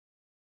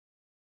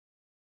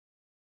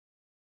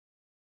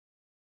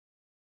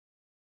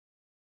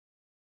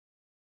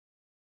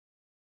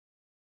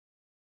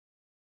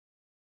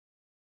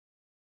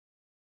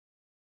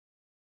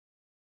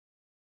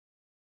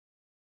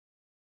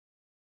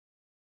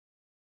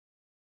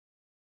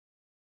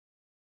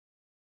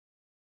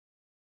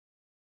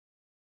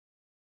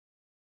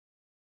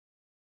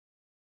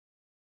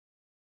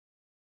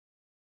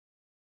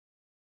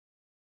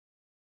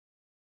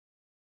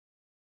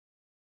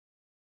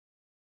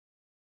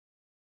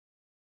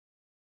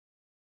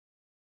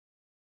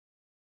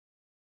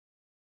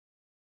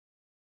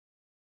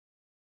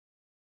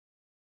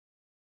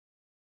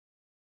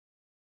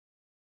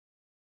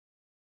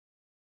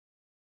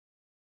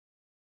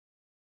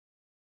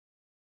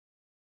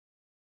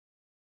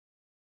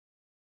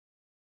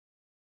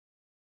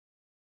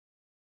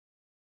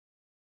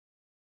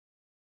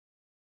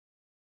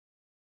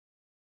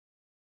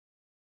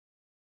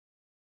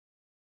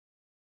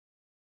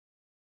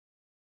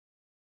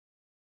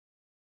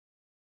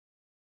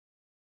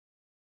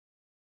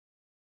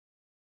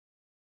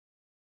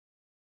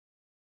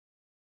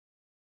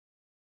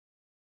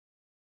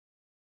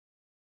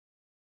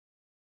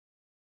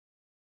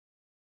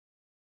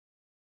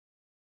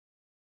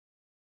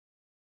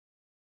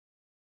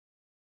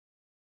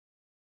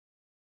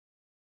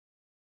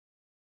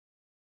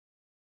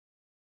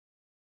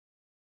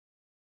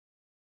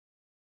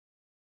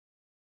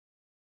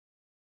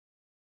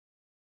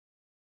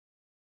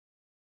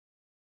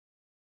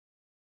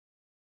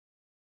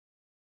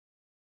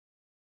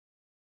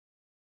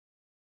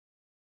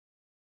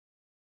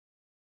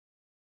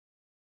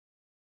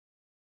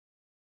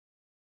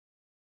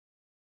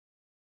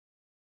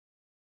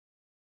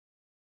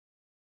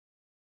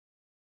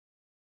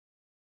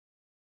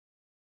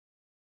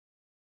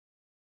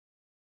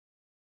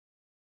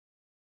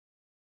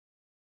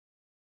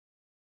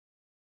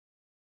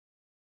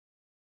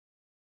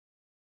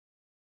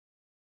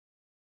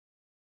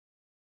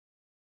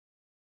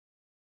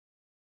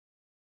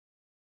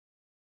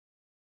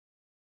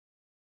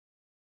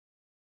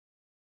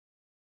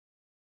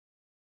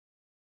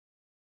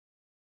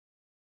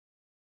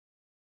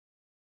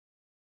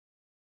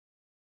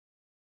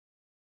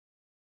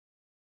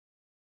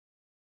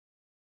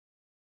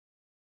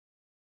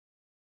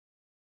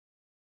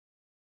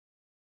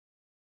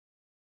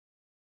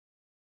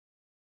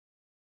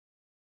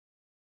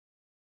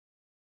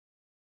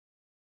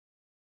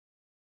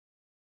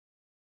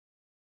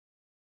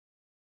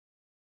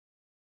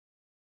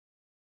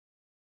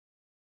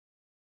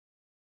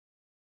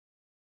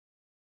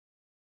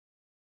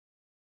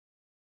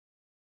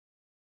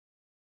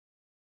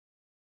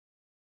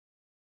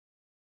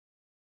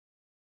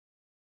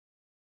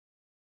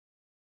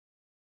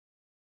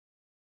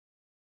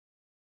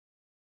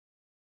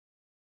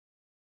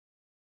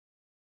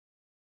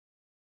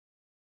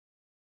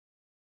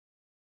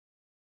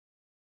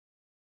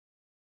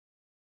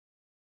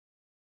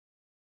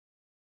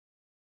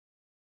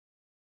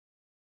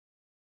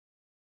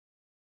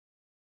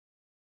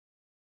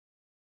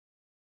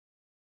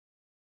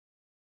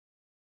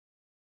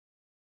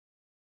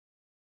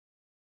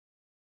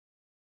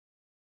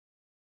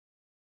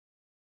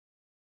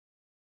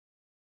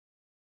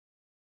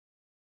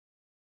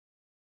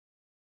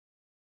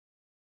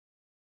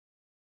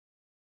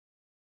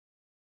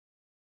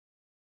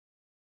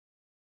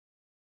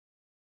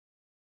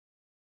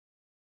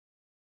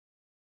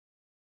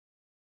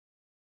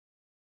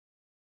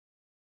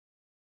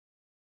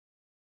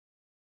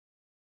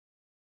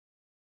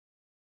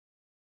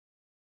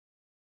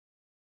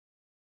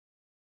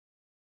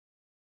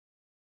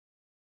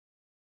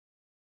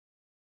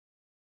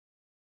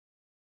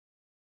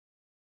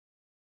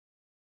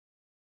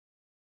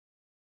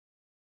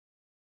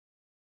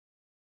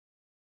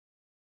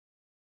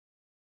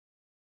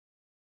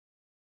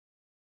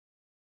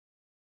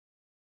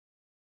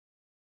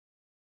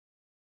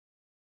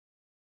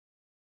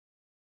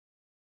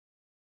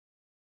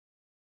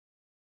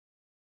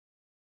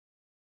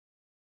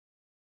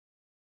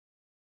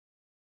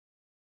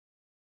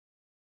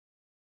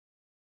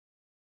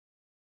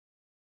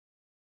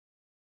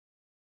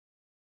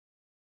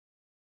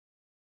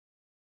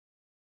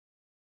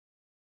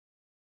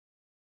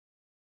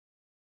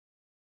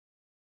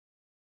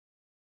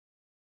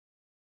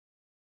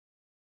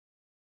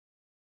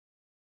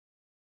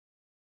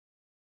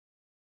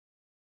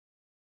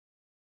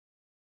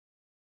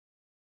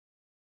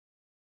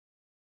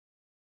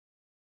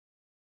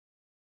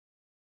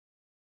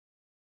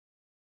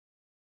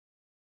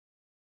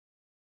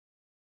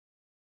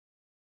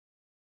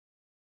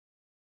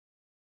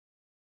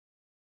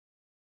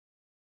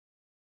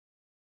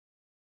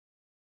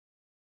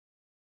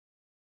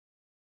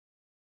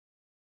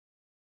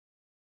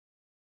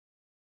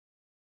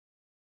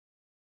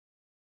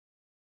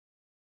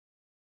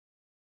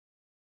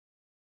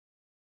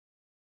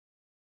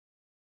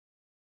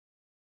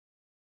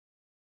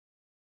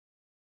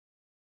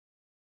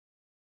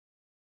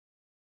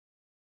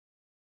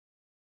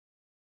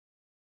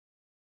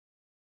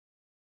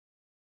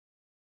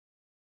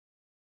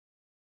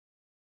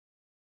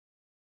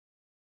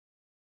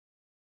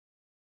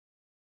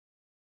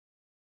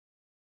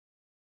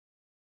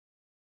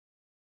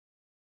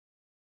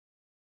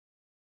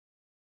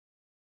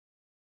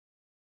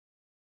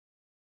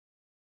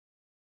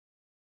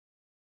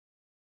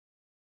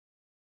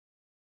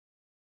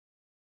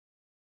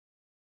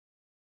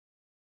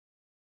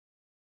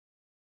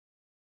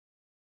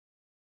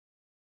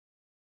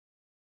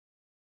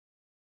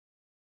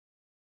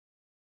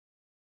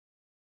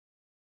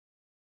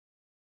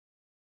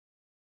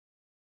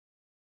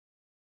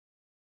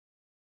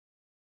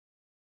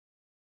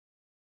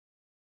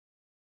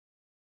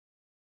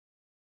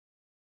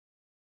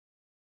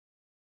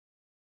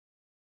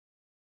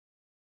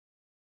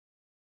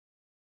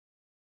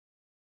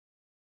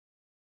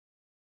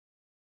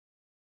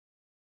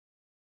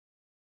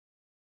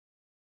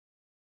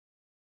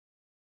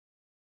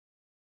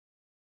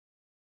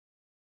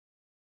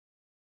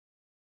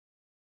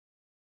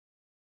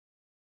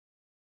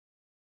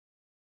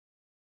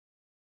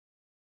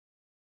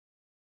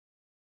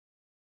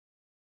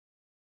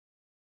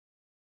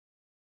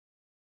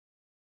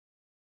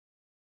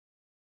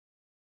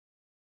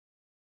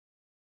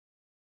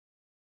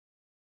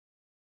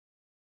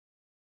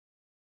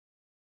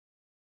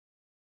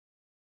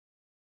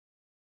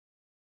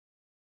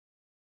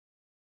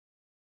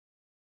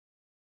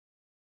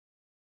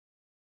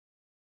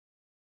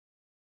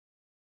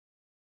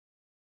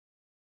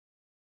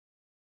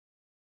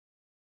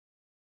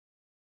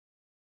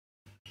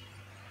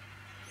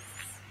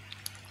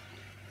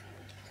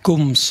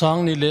kum sang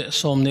ni le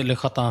som ni le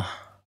khata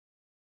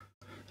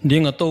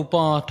ding a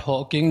topa tho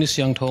king ni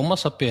siang tho ma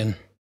sapen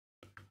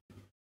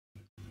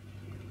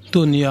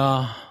tunia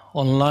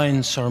online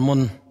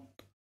sermon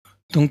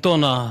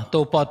tungtona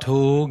topa thu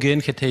gen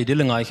khe thei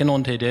dil ngai khe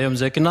non thei de am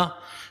zekina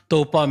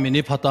topa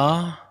mini phata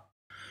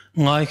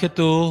ngai khe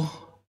tu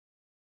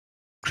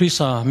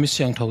Krista mi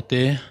siang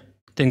thote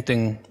teng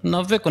teng na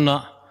vekona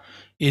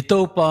I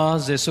topa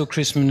Jesu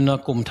Christ na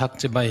kum thak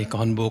che bai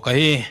kon bu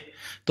kai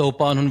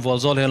topa nun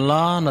volzol hen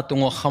la na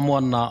tungo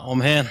khamwan na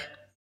om hen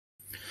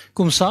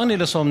kum sang ni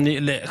le som ni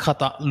le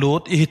khata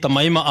lut I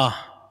tamai ma a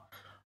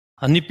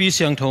ani pi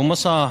siang tho ma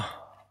sa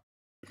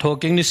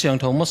thoking ni siang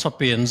tho ma sa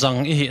pen jang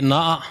I hi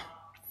na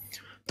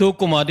tu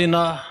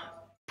kumadina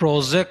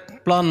project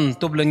plan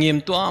tublengim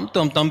tuam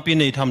tom tampi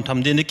nei tham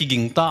de ni ki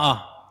ging ta a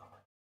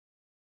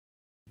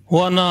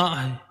wana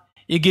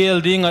igel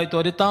ding ai to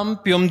di tam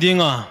piom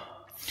dinga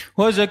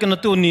hoi je kana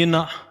tu ni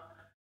na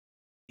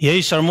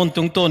yei sermon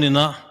tung to ni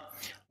na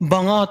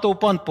banga to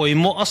pan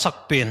poimo asak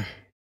pen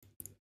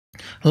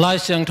lai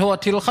siang tho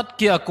athil khat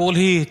kia kol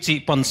hi chi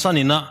pan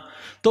sanina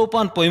to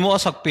pan poimo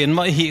asak pen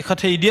ma hi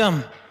khathei diam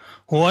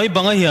hoi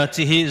banga hi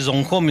chi hi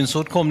zong khom in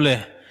sut khom le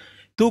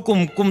tu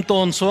kum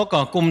ton so ka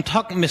kum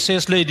thak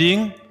message le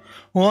ding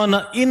wana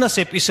ina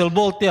sep isel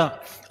bol tia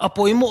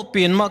apoimo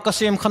pen ma ka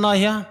sem khana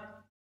ya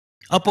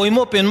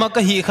apoimo pen ma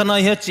ka hi khana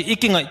ya chi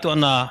ikingai to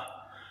na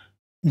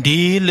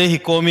di le hi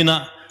komina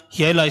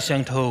hi lai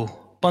siang tho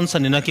pan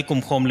sanina ki kum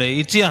khom le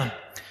ichia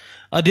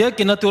adia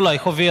kina tu lai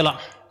khovela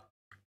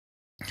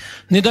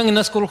nidang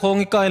ina school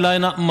khong kai lai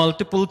na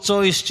multiple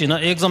choice china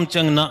exam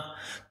changna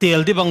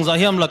tel di bangza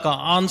hiam laka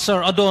answer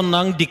adon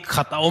nang dik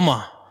khat auma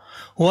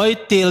hoi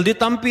tel di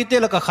tampi te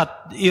laka khat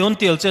ion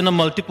tel chena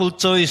multiple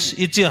choice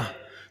ichia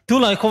tu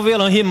lai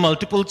khovela hi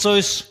multiple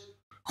choice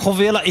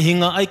khovela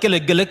hinga aikele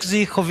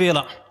galaxy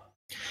khovela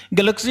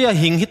galaxy a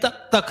hing hi tak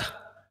tak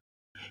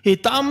I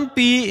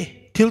tampi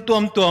thil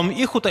tuam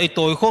I khuta I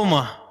toy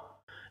khoma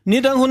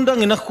nidang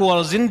hundang ina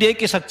khwal zin de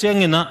ki sak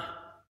cheng ina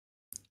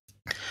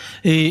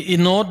I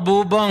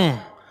notebook bang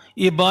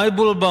I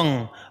bible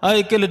bang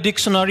ai kel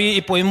dictionary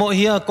I poimo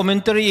hia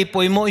commentary I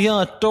poimo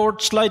hia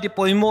torchlight I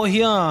poimo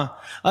hia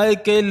ai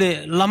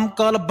kel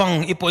lamka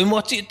bang I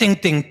poimo chi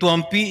ting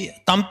tuampi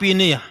tampi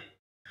ne ya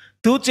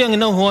tu cheng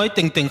ina hoi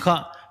ting kha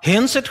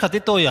handset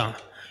khati to ya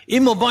I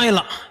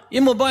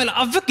mobile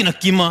avekina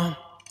kima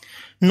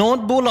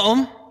notebook la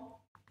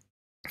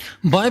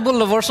bible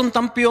la version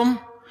tampiom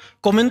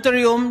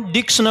commentary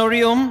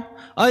dictionary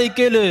ai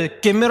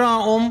kele camera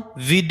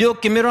video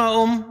camera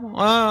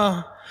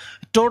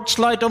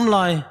torchlight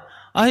lai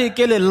ai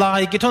kele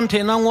like kithon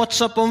thena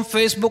WhatsApp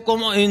Facebook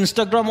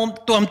Instagram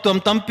tuam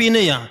tampi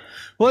ne ya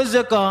hoi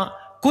zeka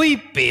koi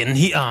pen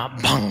hi a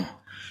bang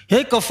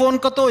he ka phone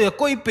ka to ya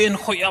koi pen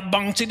khoya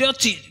bang chi dia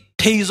chi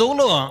thei zo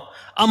lo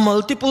a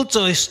multiple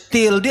choice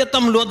tel dia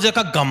tam lot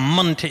zeka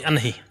gamman the an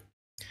hi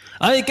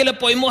ai kele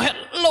poimo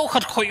hello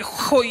khat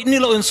khoi ni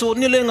lo in su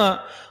ni lenga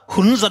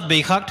hun zat be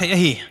khak the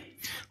hi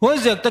hoi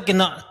zek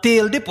takina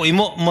tel di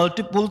poimo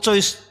multiple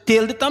choice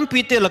tel di tampi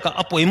tel ka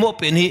apoimo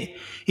pen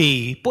hi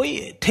poi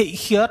thei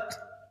hiat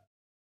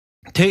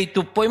thei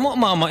tu poimo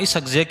ma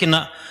isak zekina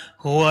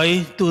hoi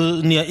tu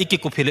nia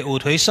ikiku phile u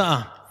thoi sa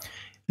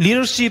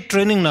leadership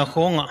training na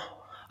khonga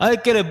ai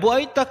kele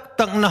boy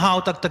tak na haw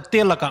tak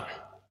tel ka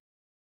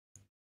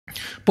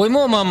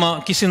poimo mama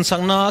kisin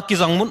sangna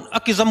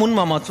kizamun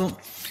mama chu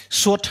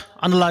SWOT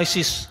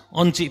analysis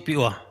on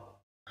GPA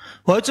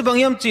hoi chu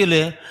bangyam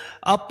chile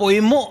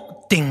apoimo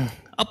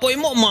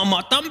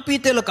mama tampi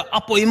telaka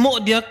apoimo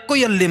dia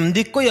koya lim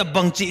di koya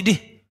bangchi di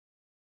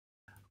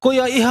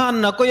koya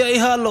ihan na koya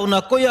ihalo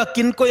na koya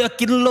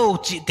kin lo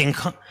chi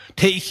tengkha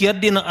thei hiat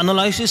dina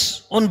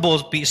analysis on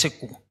both pi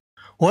seku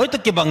hoi ta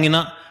ke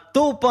bangina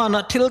to pa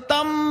na thil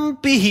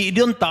tampi hi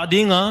dion ta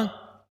dinga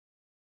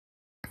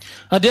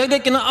adega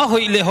kina a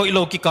hoi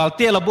lo ki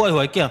kalte la boy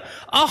hoi kya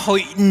a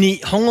hoi ni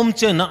hongom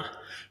chena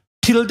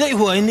thil dei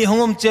hoi ni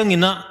hongom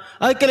chengina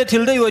ai kele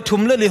thil dei hoi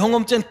thumle li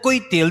hongom chen koi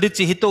tel di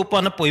chi hito pa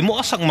na poimo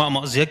asak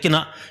ma zekina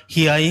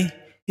hi ai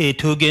e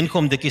thu gen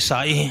khom de ki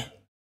sai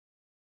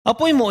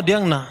apoimo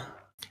diang na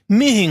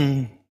mi hing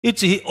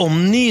ichi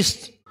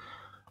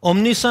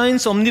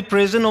omniscience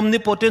omnipresent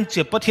omnipotent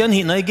che pathian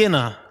hi nai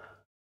gena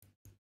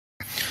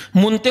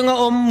muntenga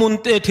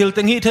munte thil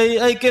teng hi thei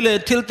ai kele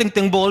thil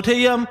teng bol thei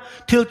yam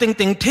thil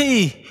teng thei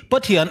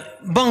pathian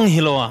bang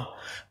hiloa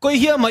koi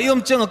hiam ma yom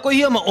chenga koi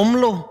hiam ma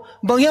omlo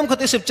bangyam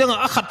khate sep changa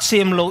akhat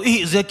sem lo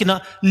I zekina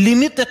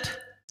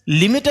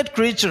limited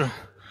creature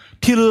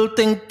thil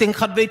teng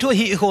khat ve tho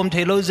hi hom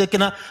thelo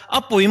zekina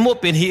apoimo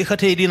pen hi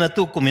khathei dina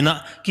tu kumina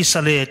ki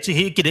sale chi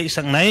hi ki dei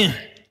sang nai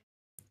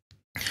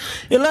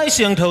elai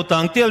siang thau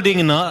tang tel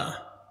ding na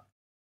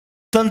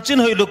tanchin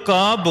hoi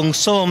luka bung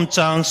som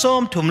chang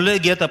som thumle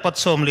ge ta pat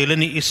som le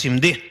ni isim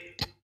di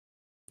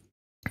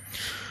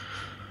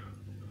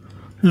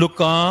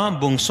luka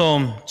bung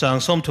som chang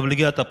som thumle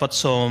ge ta pat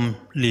som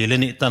le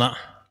ni tana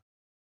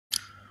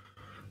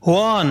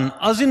Juan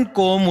azin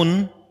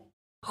komun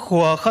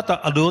khwa khata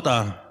aduta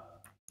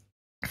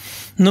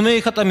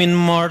nume khatamin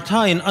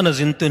Martha in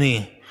anazin tuni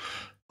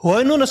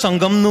huai nu na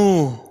sangam nu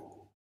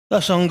a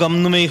sangam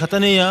nume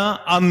khatania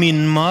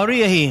amin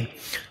Maria hi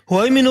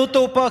huai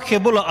minuto pa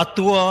khebola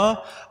atua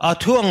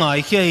athua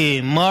ngai khia hi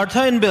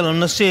Martha in bel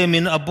na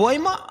semin abuai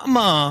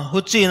ma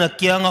huchina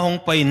kyanga hong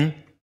pain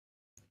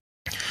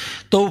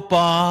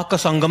topa ka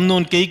sangam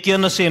nun ke kia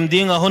na sem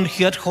dinga hon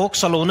khiat khok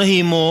salona hi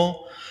mo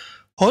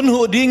hon hu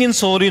ding in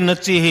sorin na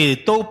chi hi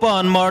topa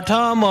an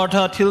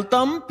Martha thil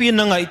tam pi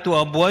na ngai tu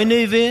abuai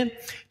nei ve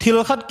thil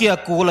khat kia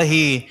kula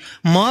hi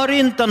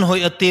marin tan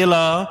hoi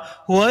atela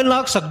huai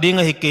lak sak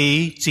dinga hi ke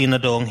china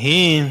dong hi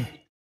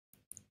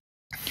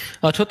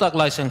a thutak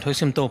lai sang thoi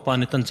sim topa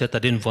ni tan che ta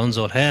din von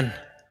zol hen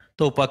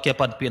topa kia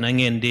pat pi na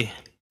ngen di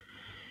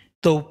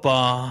topa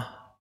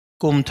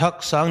kum thak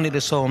sang ni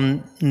le som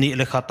ni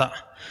le khata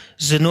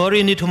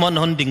January ni thuman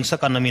hon ding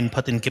sakanamin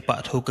phatin ki pa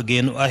thu ka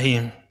gen a hi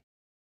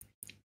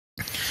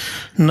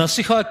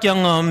nasikha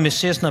kyang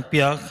message na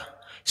piak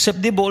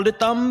sepdi bol de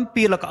tam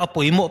pi lak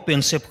apoimo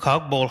pen sep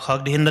khak bol khak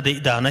din na de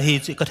da na hi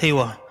chi ka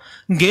thewa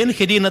gen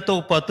khedi na to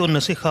pa tu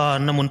nasikha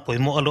namun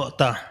poimo alo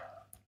ta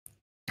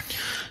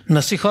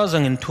nasikha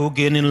jangin thu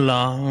genin la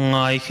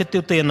ngai khetu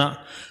te na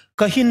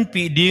kahin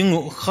pi ding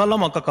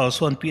khalama ka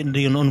kalsuan pi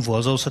din on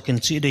vozo sakin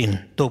chi din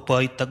to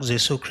pai tak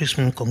Jesu Christ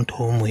min kom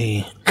tho mui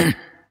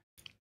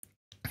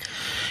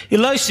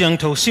ilai siang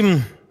tho sim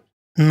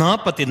na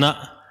patina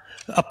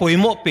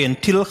apoimo pen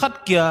thilkhat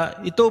kia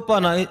itopa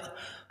na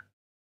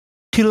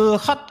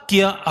thilkhat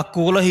kia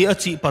akula hi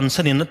achi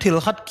pansanin na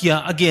thilkhat kia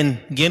again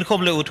gen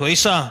khom le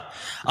uthoisa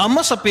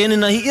amma sa pen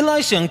na hi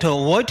ilai siang tho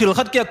woi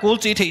thilkhat kia kul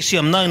chi thei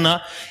siam na na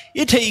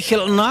I thei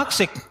khel nak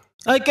sek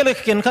ai kele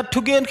khen khat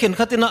thugen khen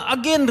khatina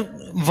again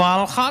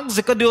wal khak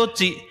zekadio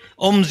chi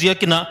om zia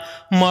kina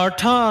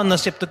Martha na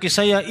septo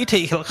kisaya I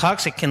thei khel khak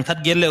sek khen khat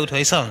gel le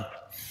uthoisa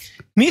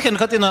mi khen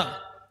khatina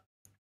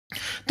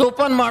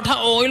topan Martha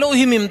oilo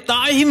himim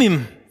tai himim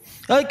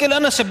ai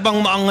kelana sebang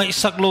ma ngai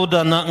saklo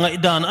dana ngai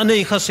dan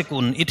anei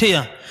khasekun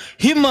ithea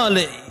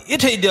himale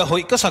ithei dia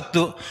hoi ka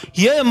saktu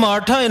ye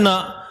Martha na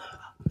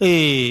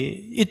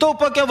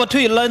itopa kya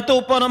wathui line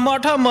topa na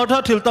Martha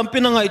thil tampi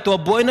na ngai to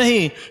boy na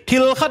hi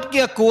thil khat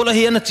kya kola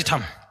hi na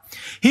chitham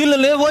hil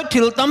le voi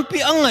thil tampi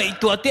angai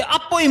to te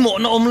apoi mo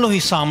na omlo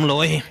hi sam lo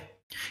hi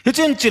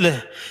hichen chile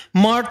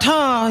Martha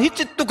hi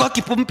chitu ka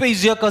ki pumpe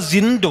zia ka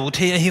zin do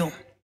the hi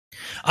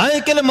ai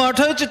kele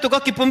Martha chitu ka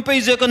ki pumpe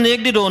zia ka nek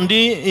di don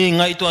di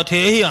ngai to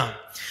the hi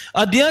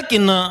adia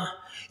kina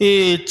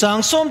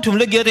changsom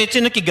thumle ge re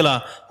chen ki gala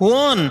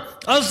one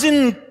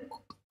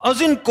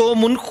azin ko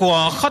mun khwa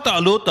khata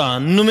lota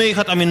nume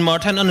khat amin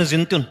Martha an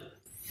zin tun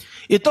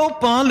ito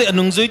pa le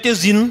anung zoite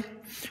zin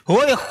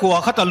hoi khwa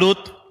khata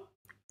lot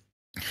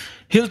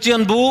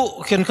hilchian bu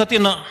khen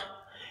khatina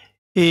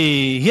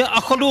ya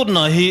akhalut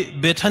na hi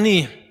Bethany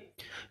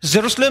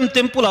Jerusalem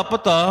temple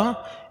apata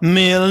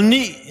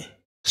melni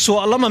so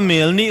alama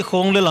melni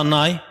khong le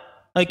lanai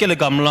ai kele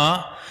gamla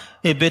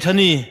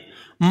Bethany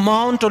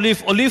Mount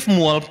Olive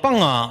mual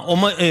panga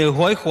oma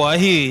hoi khwa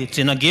hi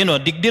china geno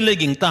digdil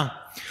leging ta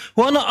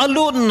wana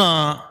alut na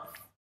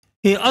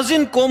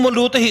azin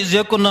komaluta hi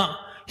zekona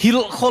hil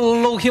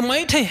khollo hi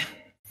mai the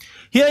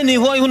hi ni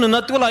hoi hun na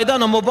Tuailai da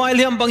na mobile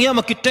hiam bangya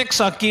ma ki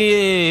text ki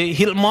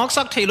hil mark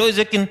sak thailoi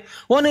zekin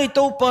wana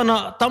to pa na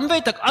tamve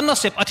tak anna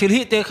sep athil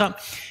hi te kha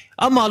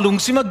ama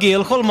lungsima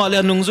gel khol male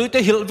anung zuite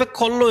hil vek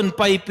khollon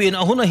pai pin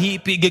ahuna hi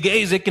pi gege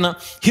zekina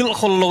hil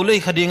khollo le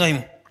khadinga him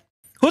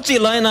huchi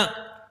laina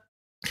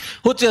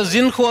huchi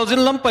zin khol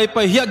zin lam pai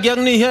hi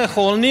gyang ni he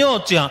khol ni o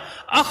cha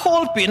a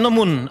khol pi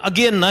namun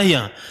again na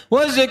ya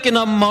wai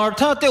zekina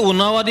Martha te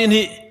unawadin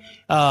hi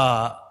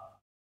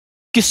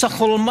kisa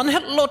khol man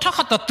het lo tha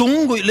khata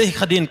tungui le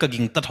khadin ka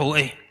ging ta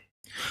thoi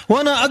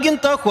wana again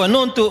ta khwa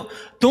non tu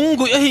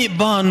tungui hi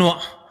banwa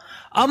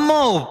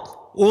amau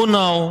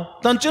unaw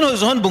tan chin ho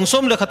zon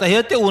bungsom le khata he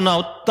te unaw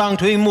tang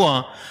thui mua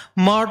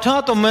Martha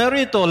to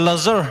Mary to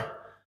Lazar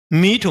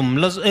mi thum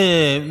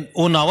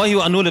unaw hi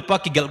anu le pa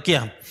ki gel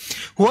kia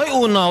huai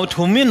unaw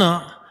thumina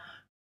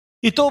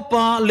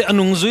itopa le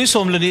anung zui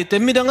som le ni te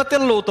midanga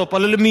tel lo to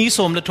pal le mi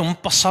som le thum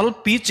pasal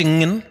pi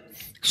chingin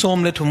som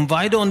le thum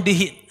vai don di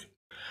hi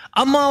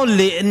amau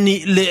le ni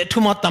le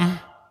thumatam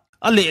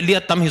ale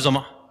liatam hi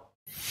zoma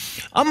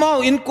amau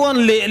in kon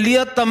le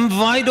liatam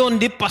vai don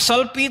di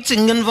pasal pi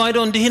chingin vai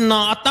don di hi na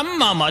atam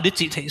ma di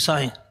chi thei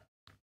sai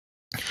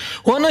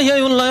wana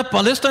hi un la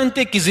Palestine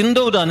te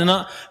kizindo dan na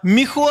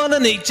mi khwala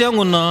nei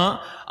changuna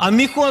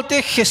ami khwal te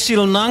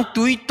khesil nang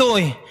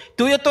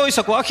tuitoi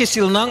sako a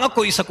khesil nang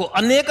akoi sako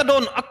aneka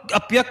don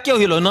apyak kyo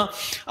hilona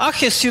a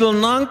khesil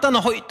nang tan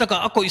hoi taka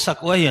akoi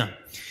sako ya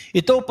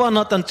ito pa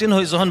na tan chin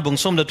hoi zohan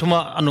bungsom le thuma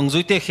anung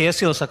zuite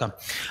khesil saka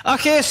a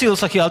khesil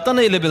sakhial tan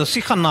ei level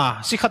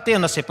sikhate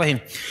na se pahin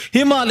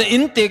himale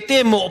in tekte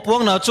mo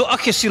puang na chu a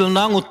khesil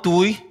nang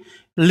utui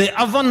le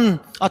avan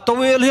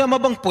atowel hi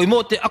mabang poimo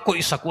te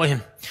akoi sako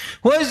hin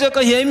hoi ze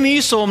ka hi mi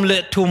som le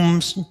thum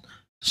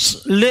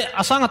le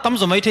asanga tam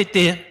zomai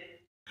the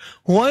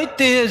hoi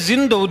te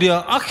zindo dia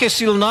a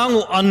khesil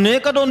nangu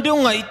aneka don diu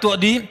ngai to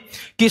di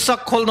kisak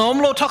khol nom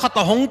lo tha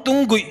khata hong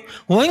tung gui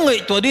hoi ngai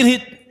to din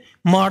hit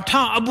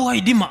Martha abuai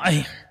di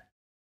mai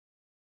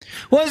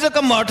wai za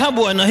ka Martha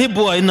buai na hi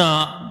buai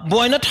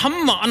na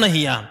thamma na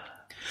hiya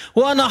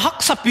wa na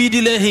hak sapi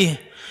di le hi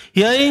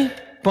yai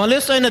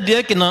Palestine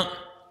dia kina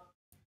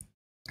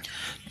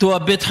tua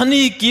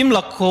Bethany kim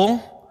lakho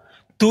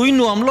tui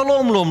nuam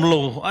lom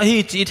lo a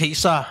hi chi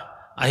theisa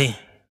ai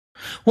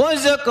wai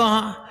za ka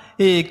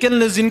ken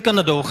lezin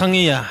kana do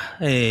khangia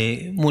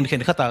mun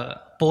khen khata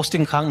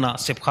posting khang na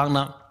sep khang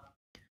na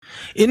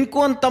in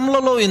kon tam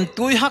lo in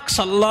tui hak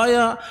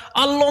salaya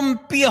alom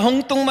pi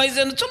hong tung mai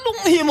zen chulung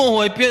hi mo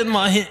hoi pe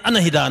ma hi ana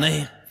hi da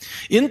nei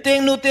in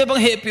teng nu te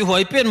bang he pi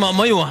hoi pe ma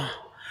mai wa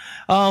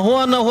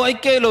huana hoi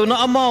ke lo na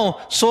amao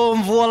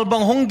som wal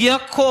bang hong gya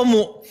kho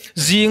mu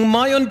jing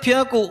mai on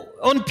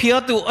phia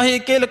tu ai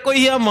ke le ko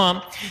hi ma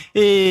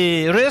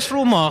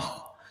restroom ma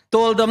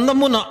tol dam na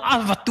muna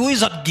avatui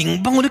zat ging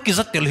bang ri ki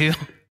zat tel hi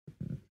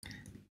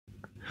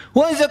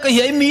wai za ka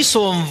hi mi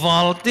som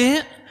wal te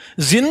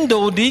zin do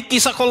di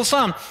kisa khol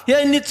sam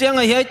yai ni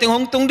changa yai teng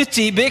hong tung di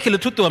chi be khil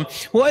thu tuam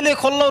wai le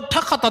khol lo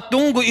thakha ta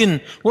tung gu in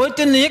wai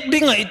te nek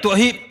ding ai to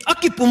hi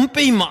akipum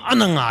pe ma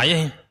ananga ye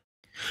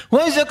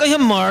wai za ka hi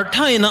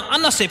Martha ina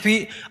ana sepi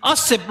a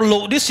sep lo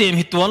di sem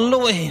hi tuan lo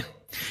e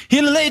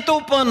hil le to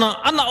pa na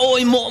ana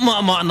oi mo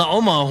ma na o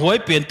ma hoi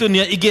pen tu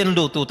nia igen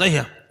do tu ta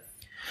ya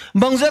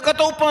bang za ka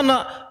to pa na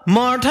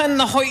Martha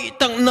na hoi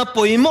tang na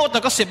poi mo ta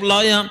ka sep la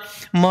ya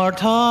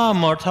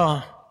Martha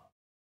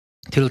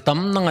thil tam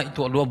na ngai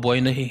to lo boy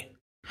na hi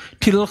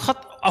thil khat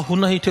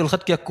ahuna hi thil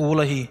khat kya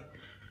kula hi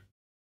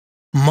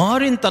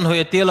marin tan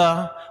hoi tela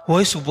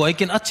hoi su boy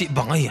ken achi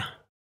bangaya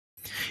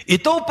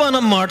ito pa na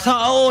Martha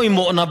oi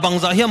mo na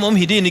bangza hiam om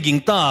hidi ni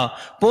gingta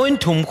point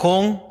thum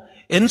khong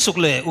en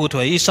sukle u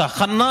thoi isa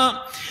khanna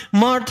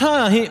Martha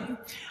hi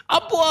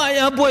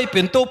abuai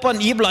pen to pan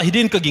ibla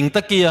hidin ka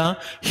gingta kia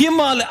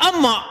himale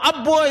ama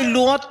abuai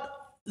luat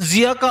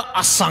ziaka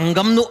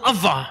asangam nu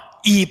ava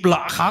ibla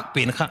khak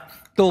pen kha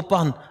to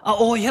pan a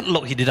o het lo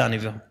hididani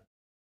ve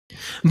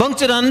bang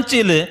chedan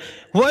chile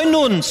wai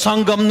nun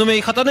sangam nu me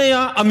khatane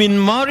ya amin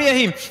maria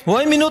him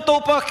wai minu to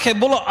pa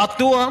khebolo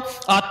atua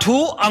athu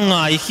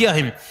angai khia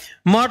him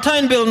Martha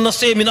in bel na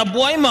se min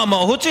abuai mama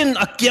huchin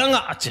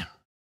akyanga ache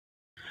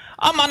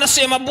amana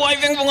se ma buai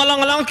veng vung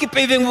alang ki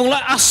pe veng vung la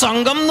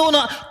asangam nu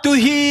na tu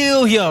hiu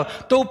here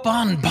to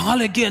pan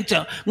bale gen cha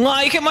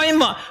ngai ke mai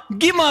ma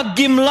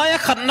gim la ya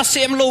khat na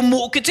sem lo mu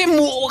ki che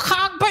mu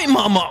khak bai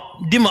mama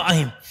dima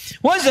ahim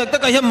wai zak ta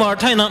ka hi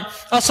Martha na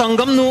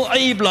asangam nu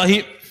ai bla hi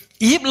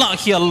ibla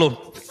khial lo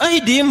ai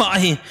dima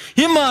hi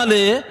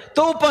himale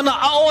to pana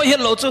a o he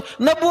lo chu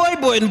na buai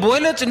boy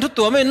le chin thu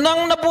to me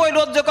nang na buai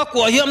lo ja ka ko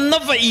hiam na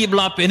va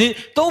ibla pe ni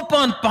to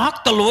pan pak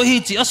ta lo hi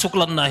chi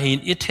asuklan na hin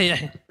i the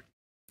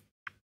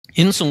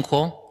in sung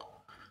khong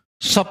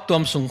sap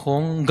tuam sung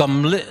khong gam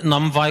le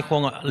nam vai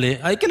khong le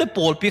ai ke le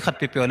pol pi khat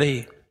pe pe le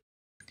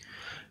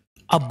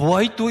a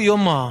boy tu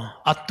yoma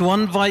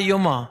atuan vai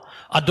yoma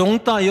adong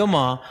ta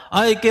yoma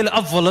ai ke le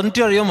a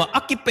volunteer yoma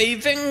aki pe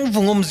veng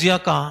vungom zia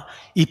ka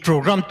i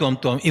program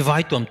tuam i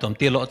vai tuam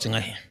te lo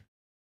chinga hi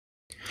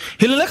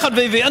hilale khat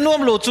ve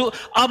anuam lo chu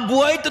a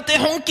boy tu te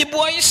hong ki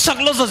boy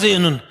saklo za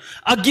zenun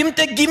agim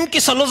te gim ki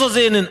salo za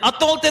zenun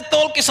atol te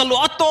tol ki salo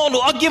atolo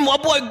agim a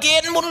boy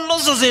gen mun lo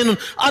za zenun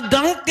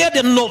adang te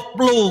de no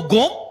lo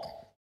gop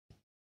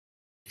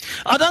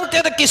adang te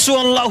de ki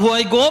suan la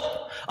huai gop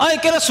ai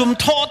ke sum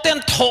tho ten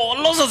tho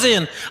lo za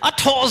zen a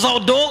tho zau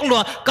dog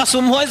lo ka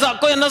sum hoi za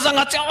ko na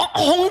zanga cha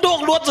hong dog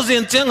lo za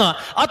zen chenga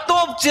a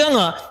top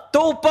chenga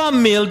to pa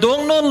mel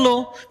dong non lo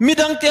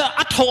midang te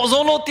a tho zo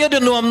lo te de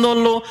nuam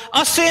non lo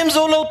a sem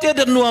zo lo te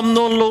de nuam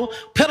non lo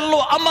phello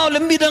ama le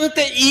midang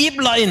te ib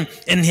line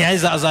en hi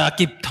za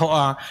kip tho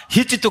a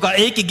hi chi to ka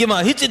e ki gima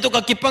hi chi to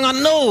ka kipanga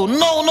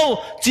no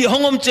chi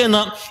hongom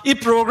chena I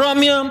program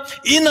ya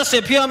ina se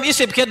phiam I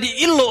se phia di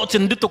illo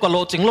chen di to ka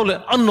lo ching lo le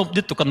anop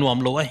di to ka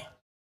nuam lo ai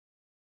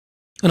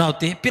now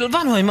te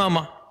pilvan hoi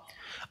mama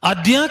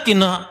adia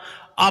kina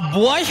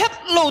abuai het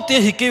lo te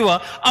hikiwa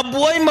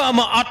abuai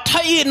mama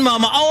athain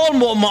mama all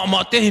mo mama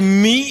te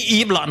mi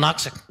ibla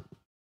naksek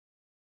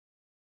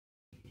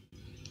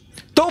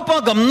topa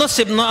gamna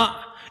sibna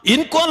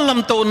in kon lam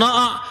to na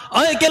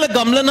ai kele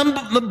gamle nam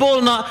bol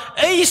na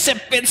ei se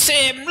pen se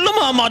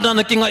luma ma dan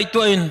kinga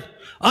itoin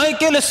ai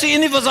kele si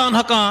ni wazan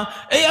haka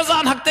ei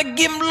azan hak te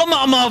gim luma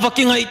ma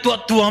wakinga itu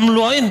tuam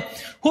loin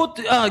hut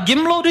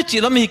gimlo di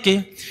chilam hi ke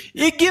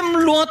I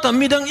gimlo ta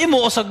midang imo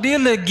sak di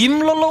le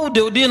gimlo lo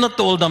de di na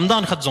tol dam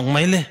dan khat jong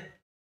mai le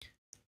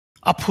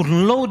aphun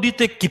lo di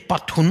te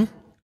kipathun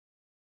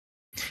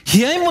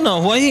hiai muna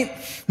hoi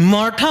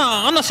Martha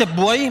ana se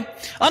buai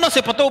ana se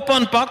pato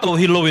pan pak lo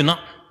hilowina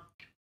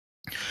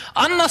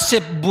ana se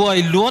buai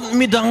luat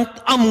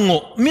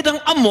midang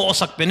amo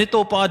sak penito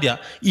pa dia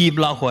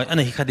ibla hoi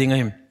ana hi khadinga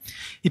him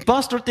I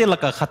pastor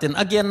THILKHAT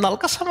again nal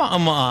kasama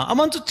ama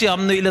aman chu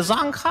chiam nei le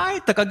jang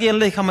khai tak again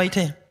le khamai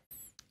the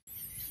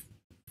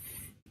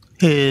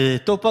he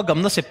to pa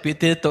gamna se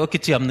pite to ki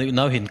chiam nei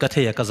naw hin ka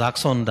the ka jak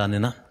son dan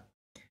na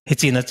he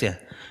china che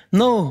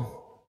no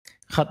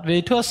khat ve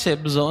tho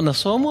sep zo na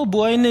so mo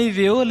buai nei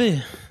veo le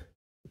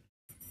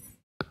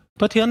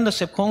pathian na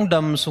sep khong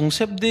dam sung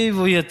sep de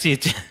voya chi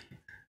chi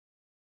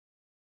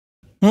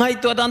ngay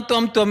tua dan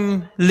tuam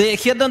le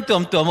khiat dan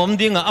tuam om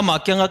dinga ama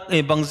kyanga e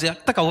bangjak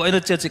taka ho ena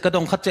che chi ka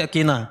dong khat che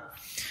kina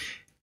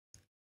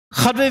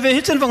khat ve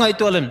hi chen wangai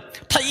to lem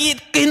thai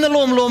kin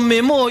lom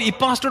me mo I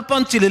pastor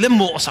pan chi le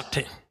mo sak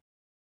the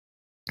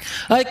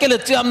ai ke le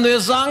cham ne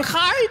zang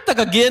khai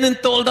taka gen in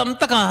tol dam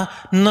taka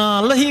na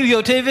la hi yo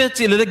the ve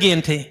chi le gen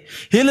the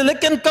hi le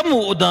ken kamu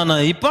dana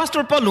I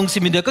pastor pa lung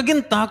simi de ka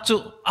gin tak chu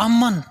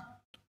aman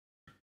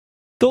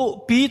to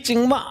pi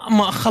ching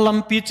ma khalam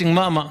pi ching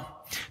ma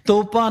to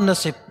pa na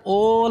sep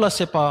o la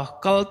sepa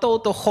kal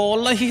to khol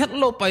la hi hat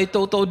lo pai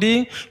to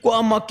ding ko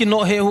ama kino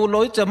he hu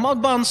loi cha ma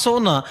ban so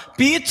na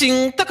pi ching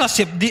taka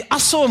sep di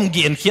asom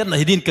gen khiat na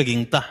hidin ka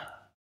ging ta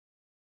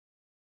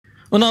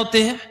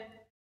unaute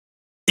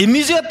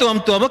immediate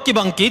to ba ki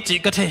bang ki chi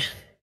ka the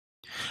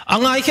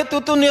angai khe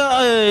tu nia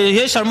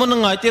he sermon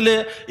ngai te le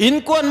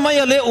in kwan mai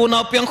le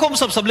una piang khom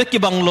sab le ki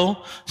bang lo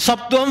sab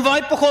tuam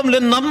vai po khom le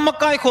nam ma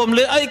kai khom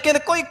le ai ke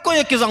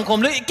koi ki jang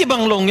khom le ki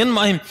bang lo ngen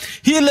mai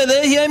hi le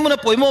hi ai mun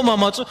poimo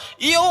ma chu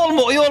I all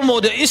mo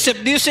de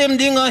isep di sem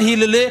dinga hi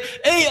le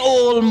ei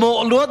all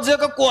mo lo je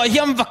ka ko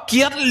hiam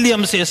vakiat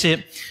liam se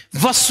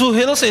vasu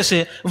hel se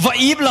va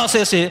ibla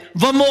se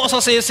va mo sa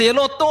se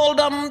lo tol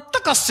dam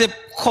takasep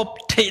khop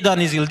thei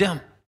dan izil dam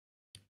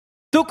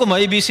tu ko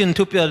mai EBC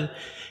thu pial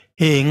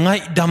he ngai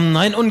dam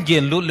nine on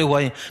gen lu le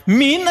wai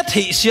mi na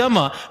thei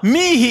siama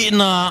mi hi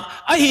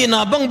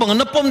na bang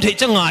na pom thei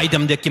cha ngai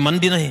dam de ki man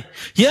di nai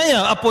ya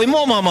apoi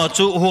mo ma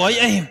chu huai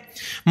ai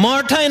mar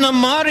thai na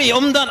mari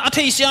om dan a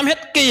thei siam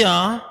het ke ya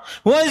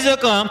wai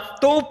zaka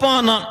to pa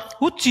na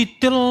hu chi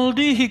tel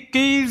di hi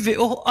ke ve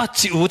o a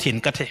chi u thin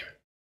ka the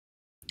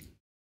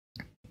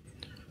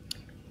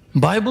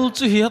bible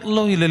chu hiat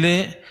lo hi le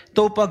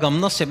to pa gam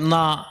na sep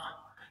na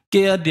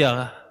ke dia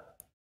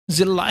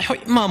zilai hoi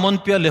ma mon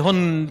pia le hon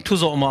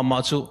thuzo ma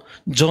chu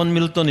John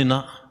Milton ina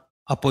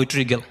a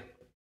poetry gel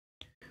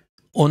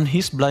on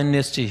his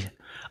blindness chi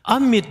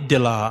amit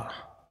dela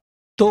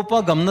topa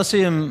gamna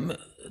sem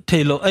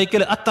thelo ai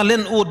kele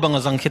atalen ud banga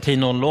jang khe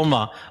theinon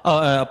loma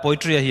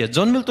poetry hi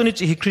John Milton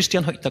chi hi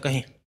Christian hoi ta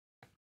hi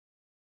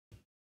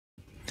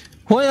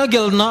hoya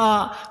gel na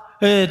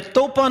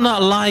topa na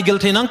lai gel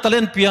theinang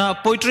talen pia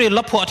poetry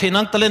lapho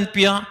theinang talen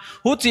pia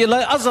hu chi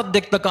lai azat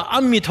dek taka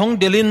ami thong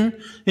delin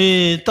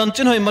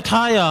tanchin hoi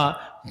mathaya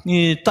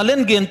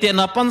talen gen te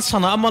na pan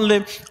sana aman le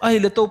ai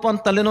le topan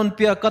talenon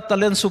pia ka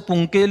talen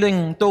supung keleng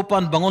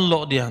topan bangon lo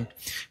dian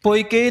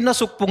poi ke na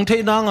supung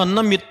theinang an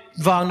na mit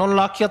wang non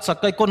lakhiat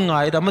sakai kon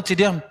ngai da ma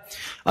chidiam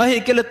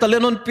ai kele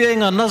talenon pia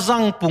nga na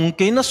jang pung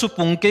ke na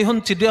supung ke hon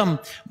chidiam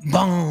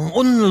bang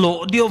un lo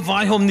dio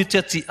vai hom ni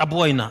chechi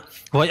abuaina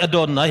hoi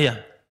adon na ya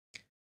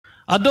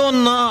adon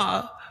na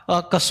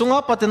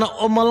kasunga patina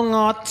omal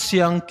ngat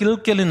siang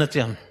kilkelina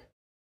chiam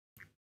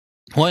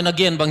hoin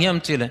again bangyam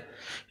chile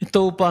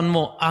ito pan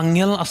mo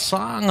angel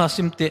asanga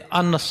simte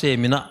anna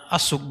semina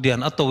asuk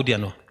dian atau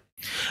diano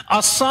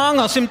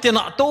asanga simte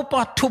na to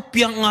pa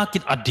thupiang nga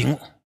kit ading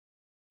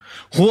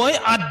hoi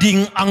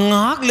ading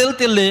angak lel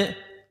tele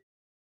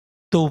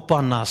to pa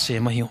na se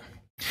mahiu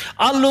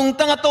alung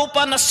tanga to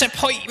pa na sep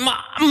hoi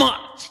ma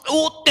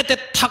u te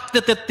thak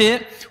te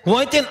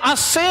hoi ten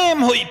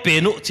asem hoi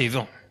penu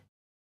chivo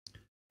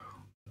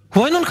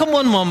hoi non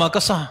khamon mama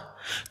kasa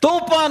to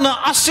pa na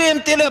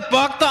asem tele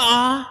pakta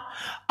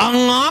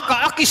anga ka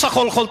akisa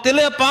khol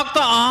tele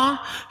pakta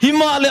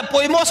himale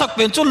poimo sak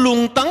pen chu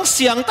lungtang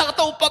siang tak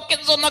to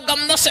paket zona gam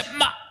na sep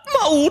ma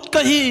ut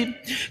kahi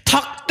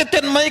thak te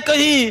ten mai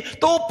kahi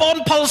to pon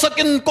phal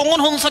sakin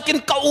kongon hon sakin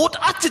ka ut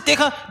achite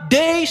kha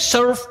they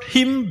served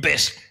him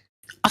best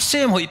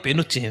asem hoi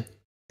penu chi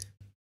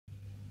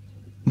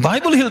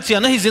Bible hil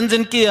chiana hi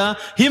zen kia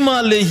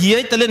himale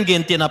hiai talen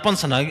gen te na pan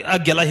sana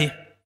agela hi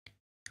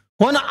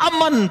wana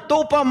aman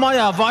topa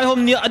maya vai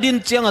hom ni adin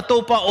chianga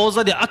topa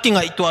oza de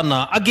akinga itwana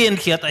again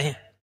khiata hi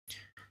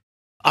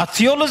a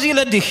theology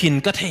la dikhin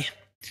ka the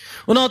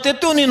una te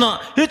tunina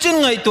hichin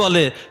ngai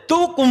twale tu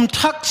kum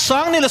thak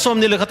sang ni le som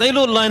ni le khatai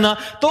lo laina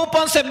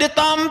topa sep de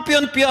tam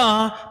pion pia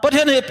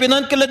pathen he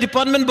pinan ke le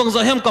department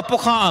bangza hem ka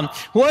pokha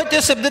hoi te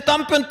sep de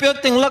tam pion pia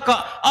tengla ka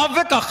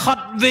aveka khat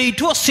vei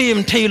thu sim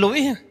thailo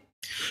hi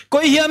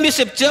koi hiam mi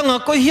sep changa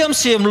koi hiam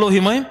sem lo hi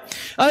mai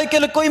ai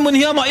kele koi mun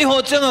hiam ai ho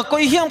changa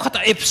koi hiam khata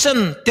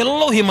absent tel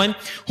lo hi mai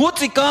hu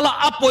chi kala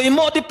apoi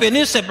mo di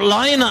peni sep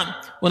laina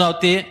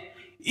unaute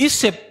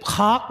isep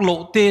khak lo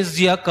te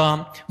zia ka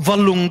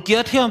walung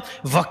kia thiam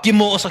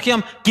vakimo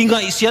sakhiam kinga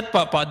isiat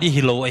pa di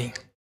hilo ai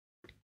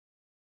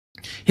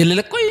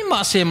hilele koi ma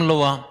sem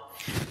lowa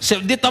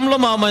sep di tam lo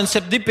ma man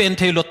sep di pen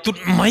thailo tut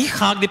mai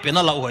khak di pen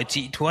ala hoi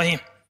chi thuai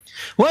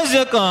wa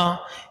zia ka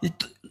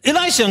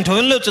ilai siang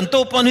thoin le chen to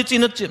pan hi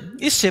chin chi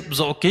isep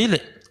zo kele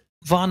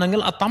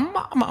vanangel atam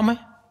ma mai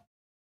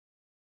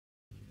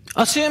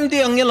asem di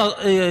angel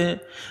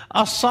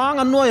asang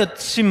anoya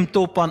sim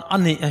to pan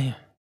ani ai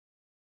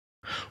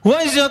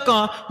wai zaka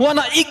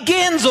wana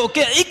igen zo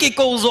ke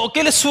ikiko zo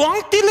ke le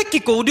suang tile ki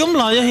ko diom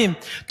la ya him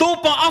to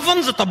pa avan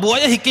za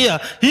tabuaya hi ke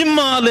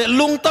himale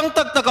lungtang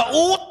tak taka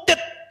o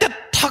tet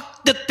thak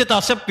te ta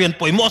sep pian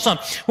poi mo san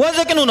wa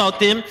za kenu nau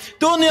tem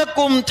to nia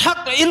kum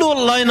thak ilul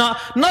laina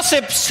na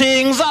sep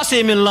seng za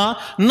semila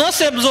na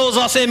sep zo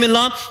za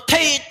semila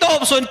thei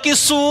top son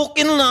kisuk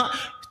in na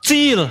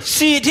chil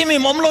si thi mi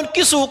momlon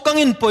kisuk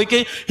kangin poi ke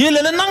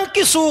hilele nang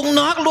kisuk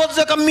nak lot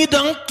za ka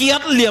midang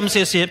kiat liam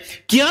se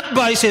kiat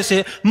bai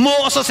se mo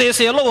sa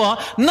se lowa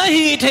na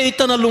hi thei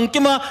tan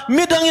lungkima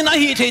midang in a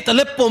hi thei ta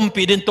le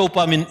pompi den to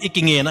pa min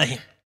ikinge na hi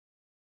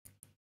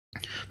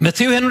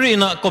Matthew Henry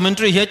na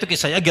commentary hi to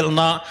kisai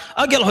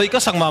agel hoi ka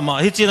sangmama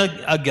hi china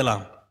agela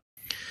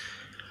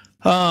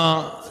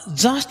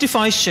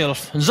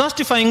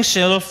justifying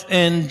self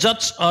and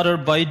judge other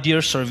by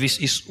their service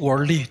is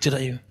worldly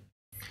today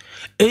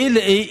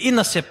ele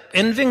inasep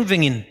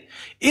envengvengin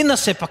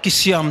inasep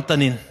akisiam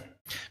tanin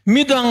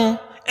midang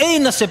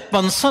inasep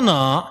pansana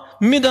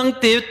midang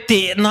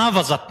te na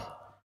wazat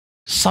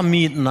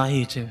samit na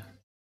hi che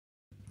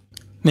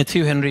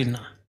Matthew Henry na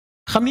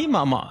khami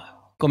mama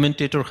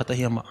commentator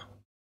khatahiyama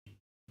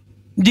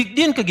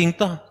dikdin ka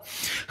gingta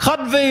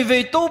khat ve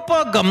to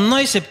pa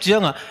gamnai sep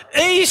chianga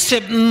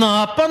sep na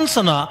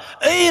pansana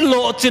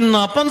lo chin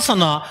na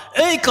pansana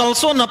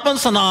kalso na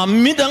pansana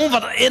midang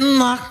wat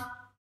enna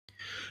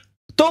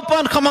to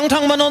pan khamang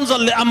thang manon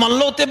jalle amal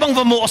lo te bang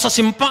vamo sa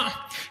simpa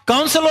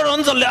counselor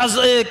on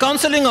jalle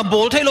counseling a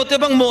bol thailo te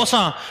bang mo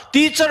sa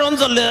teacher on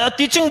jalle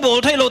teaching bol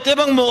thailo te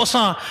bang mo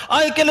sa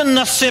ai kelen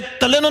na sep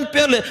talenon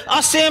pele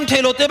asem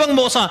thailo te bang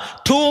mo sa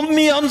thum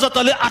mi on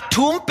jatale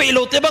athum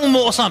pelo te bang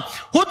mo sa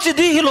huchi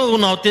di hilo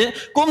naute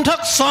kum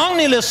thak sang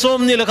ni le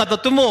som ni le khata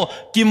tumo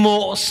ki mo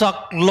sak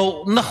lo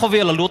na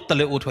khowela lut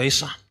tale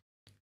uthoisa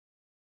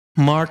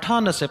Martha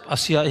na sep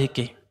asia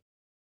hike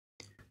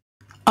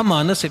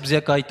amana sep je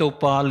kai to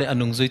pa le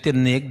anung zuite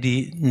nek di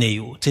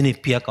neu chini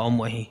pia ka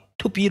mo hi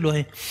thupi lo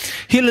hi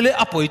hilele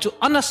apoi chu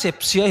ana sep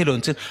sia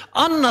hilon chen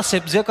anna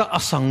sep je ka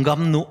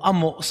asangam nu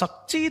amo sak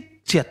chi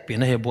chet pe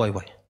na he boy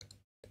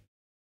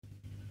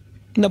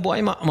na boy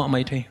ma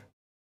mai the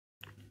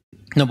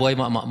na boy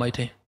ma mai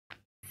the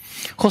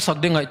kho sak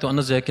de ngai to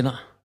ana je kina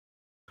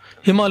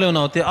himalaya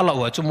na te ala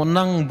wa chu mon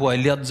nang boy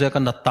liat je ka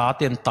na ta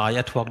ten ta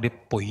ya thuak de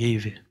poi ye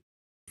ve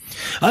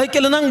ai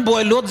kele nang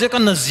boy lot je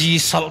kan na ji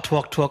sal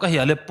thuak ka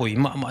hiale poi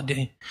ma de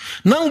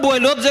nang boy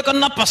lot je kan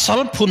na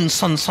pasal phun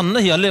san na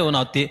hiale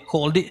ona te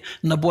holdi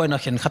na boy na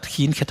khen khat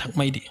khin khethak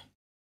mai di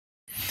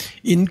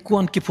in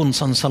kwan ki phun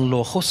san lo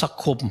kho sak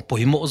khom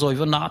poi mo zoi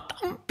wa na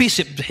tam pi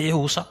sip he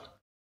hu sa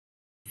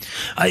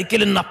ai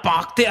kele na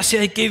pak te ase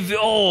ai ke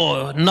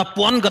vo na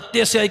puan gat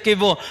te ase ai ke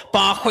vo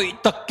pa khoi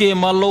tak ke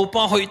ma lo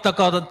pa hoi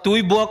taka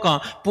tui bo ka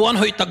puan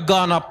hoi tak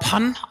ga na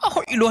phan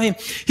hoi lo hi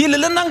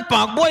le nang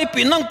pak boy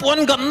pi nang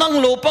puan gat nang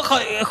lo pa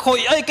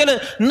khoi ai kele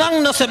nang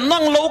na sem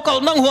nang local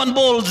nang huan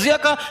bol zia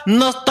ka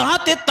na ta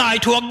te tai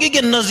thuak gi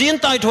gen na zin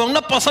tai thuak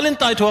na pasalin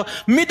tai thuak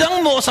midang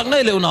mo sak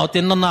nai le naw te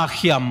na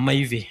khiam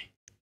mai vi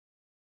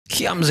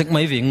khiam zek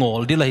mai vi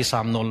ngol di lai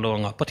sam non lo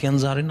nga pathian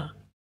zarina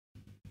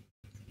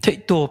thei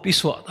to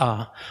piswa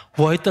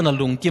hoi tan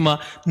alung kima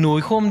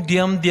noi khom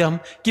diam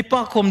ki pa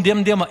khom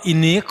diam a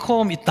ine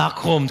khom ita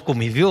khom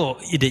kumi vio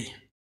ide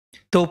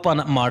to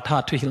pana Martha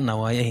thu hil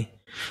nawai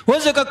wa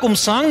jaka kum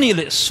sang ni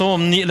le som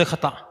ni le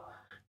khata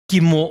ki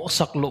mo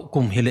saklo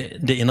kum hile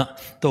de ina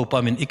to pa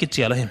min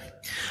ikichiala hem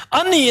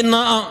ani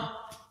na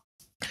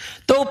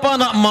to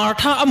pana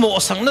Martha amo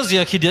sang na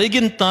zia khidai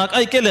gin tak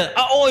ai kele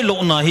a oi lo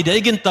na hidai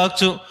gin tak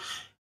chu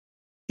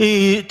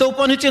to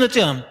pani chena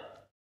cham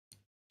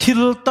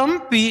thil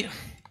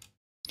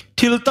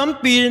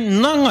tampi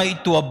nangai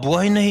tua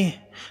buai nei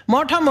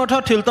Martha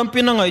thil tampi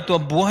nangai tua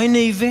buai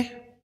nei ve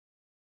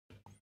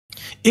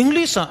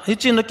English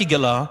hichina ki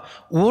gala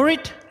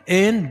worried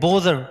and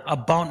bother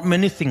about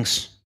many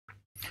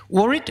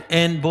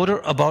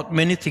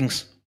things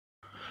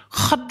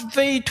khat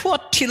vei thua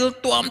thil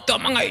tuam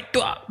angai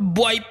tua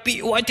buai pi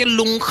wai te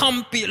lung kham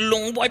pi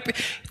lung buai pi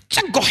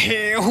cha go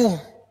he hu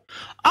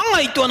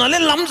angai tua na le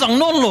lam jang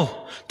non lo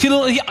thil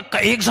ya ka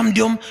exam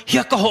diom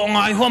ya ka ho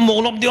ngai ho mo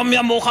lop diom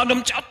ya mo kha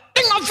dom cha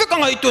ting a fe ka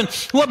ngai tun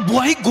wa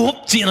buai gop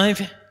chi nai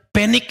fe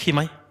panic hi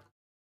mai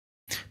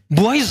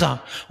buai za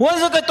wa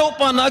za ka to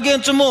pa na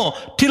again chumo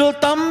thil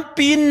tam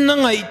pin na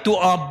ngai tu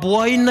a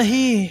buai na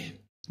hi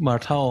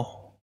Martha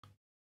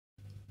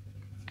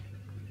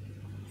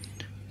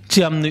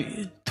chiam ni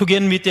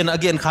thugen mi ten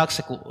again khak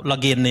se ku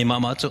lagen nei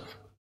ma chu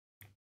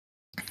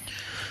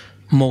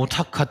mo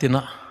thak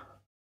khatina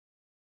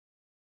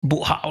bu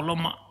haw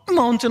lama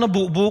maun chena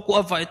bu ko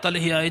avai tal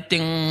hi ai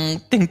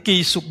ting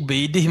ki suk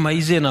be di mai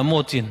zena mo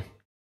chin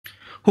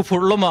hu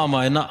phur lama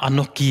mai na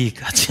anoki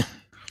ka chin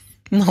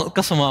no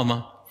ka sama ma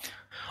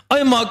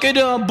ai ma ke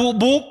da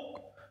bu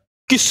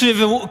ki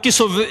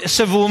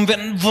se vum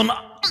ven von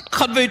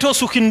khat ve tho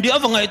sukhin dia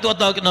wangai to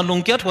ta na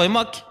lung kya thoi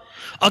mak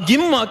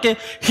agim ma ke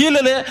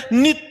hilele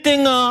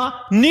nitenga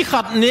ni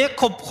khat ne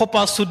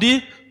khopa sudi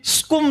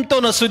skum to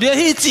na sudi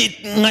hi chi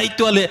ngai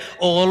to le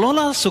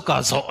olola suka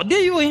zo de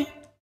yoi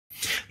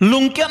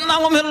lung kian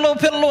nangom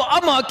hello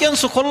ama kian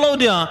sukholo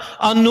dia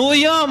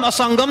anuyam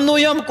asangam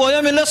nuyam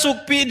koyam ele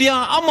sukpi dia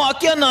ama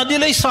kian na di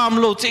lei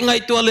samlo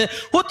chingai to le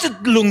hut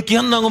lung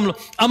kian nangom lo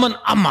aman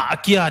ama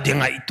kia dia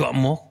ngai to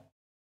mo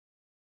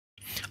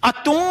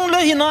atung le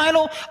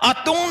hinailo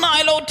atung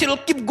nailo til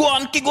kip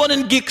gon ki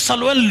gonen gik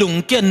salwen lung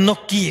kian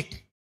nokik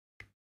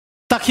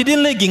takhidin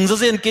le ging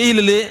zazen ke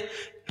ile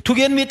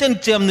thugen miten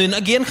chem nin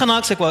again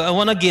khanak se ko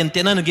awana again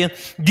tenan again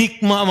dik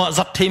ma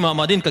zap thei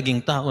ma din ka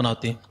ging ta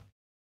onauti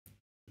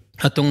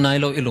atung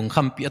nailo ilung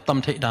khampi atam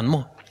thei dan mo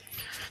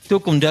tu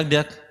kum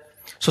dak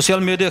social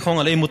media khong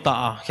ale muta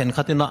khen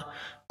khatina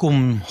kum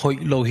hoi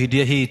lo hi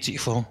dia hi chi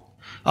fo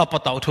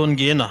apatau thon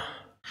ge na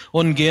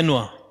on ge no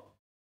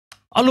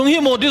alung hi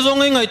modi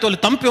zong ngai tole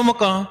tampyo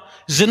maka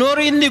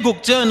January ni guk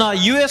cha na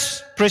US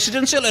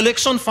presidential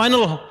election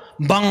final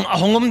bang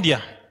ahongom dia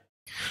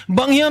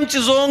bang hiam chi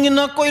zong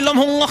ina koilam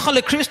hong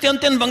khale Christian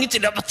ten bang chi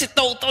da chi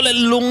tau le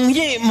lung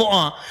ye mo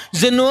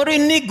January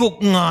ni guk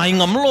ngai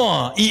ngam lo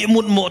I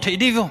mut mo thei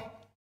di vo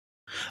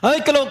ai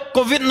kalo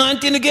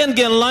COVID-19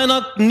 again line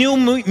up new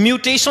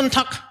mutation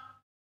thak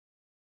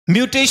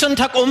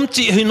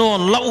chi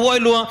hinon la wai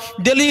lo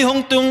Delhi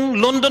hong tung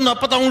London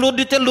apatang lo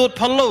detail lo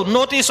phallo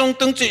notice hong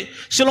tung chi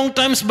Shillong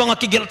Times bang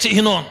ki gel chi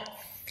hinon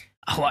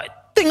awai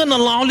tingan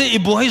law le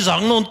ibuai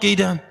jang non ke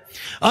da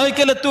ai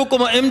kala tu ko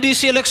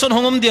MDC election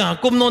hongom dia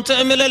kum non cha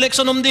MLA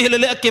election om di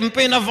hele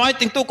campaign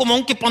inviting tu ko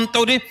mong ki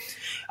pantau di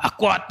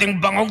akwa ting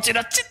bangong chi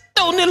da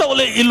chitau ni lo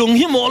le ilung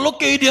hi mo lo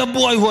ke dia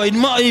buai huai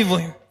ma ai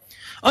voi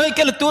ai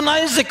kala tu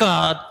nai zeka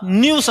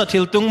news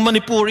athil tung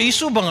Manipur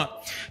issue banga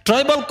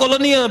tribal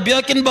colony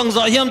biakin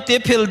bangza hiam te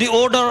phel di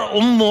order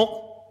mo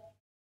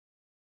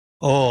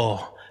oh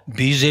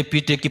BJP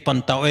te ki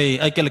pantau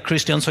ai kala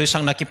Christian soi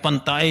sang na ki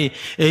pantai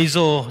ei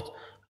zo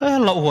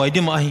la huai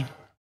di mai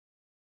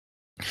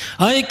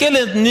ai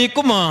kele ni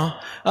kuma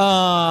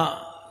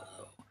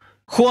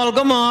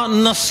khwalgama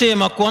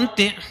nasema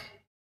kwante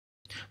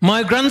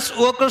migrants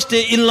workers te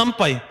in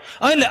lampai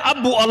ai le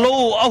abu alo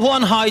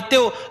ahwan hai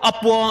teo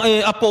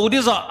apo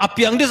diza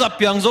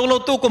apiang zolo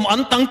tu kum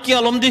antang kia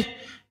lom di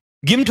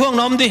gim thuang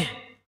nom di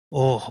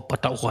oh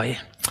patau huai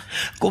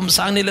kum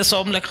sang ni le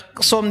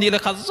som ni le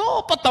kha zo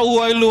patau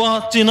huai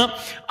lua china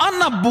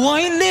ana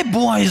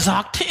buai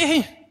zak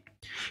the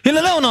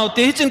hilale onau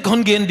te chin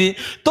kon gen di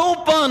to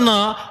pa na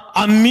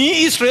ami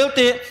Israel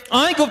te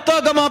ai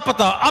gupta gama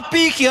pata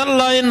api khial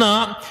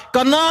laina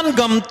kanan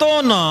gam to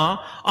na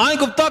ai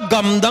gupta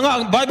gam danga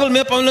Bible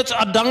me paulach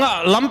adanga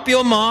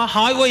lampio ma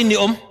highway ni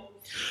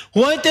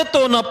huai te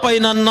to na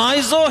paina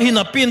naizo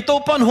hina pin to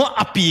pan ho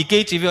api ke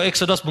chi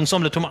Exodus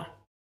bungsom le thuma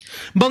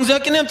bangja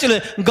kinem chile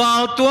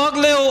gal tuak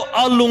leo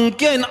alung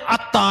ken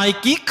atai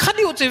ki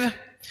khadiu che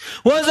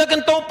huai za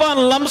kan to pan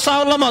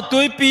lamsaw lama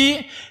tuipi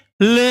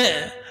le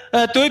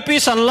tuipi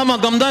san lama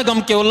gamda gam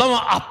keu lama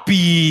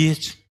api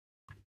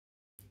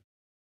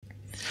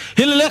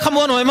hilale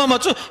khamon hoi ma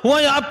chu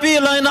huai api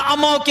laina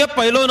amau ke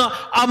pailo na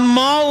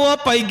amau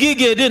pai gi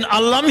ge din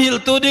alam hil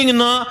tu ding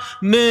na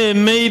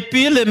mei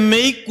pi le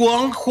mei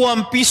kwang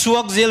khwam pi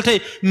suak zel thei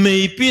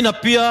mei pi na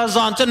pia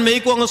zan chan mei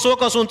kwang so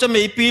ka sun cha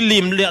mei pi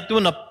lim le tu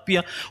na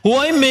pia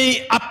huai mei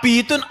api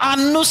tun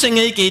annu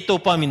sengei ke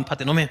to pa min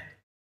phaten no me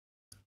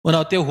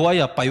ona te huai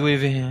ya pai we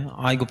ve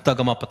ai gupta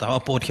gama pata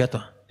apot khia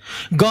to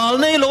gal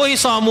nei loi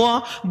samua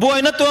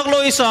boy na tuak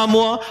loi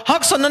samua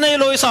hak san nei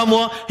loi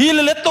samua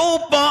hilele to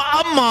pa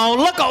amau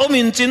la ka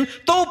omin chin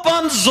to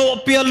pan zo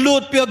pia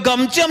lut pia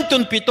gam cham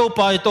tun pi to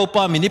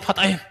pa mini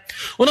phatai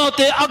una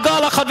te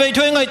agala khabei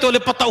thoi ngai to le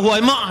pata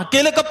huai ma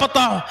kele ka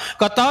pata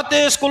kata te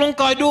skulong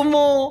kai du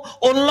mo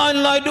online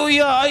lai du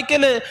ya ai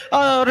kele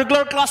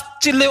regular class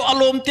chile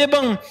alom te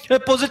bang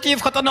positive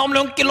khata nam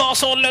long kilo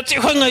so le chi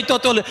hoi ngai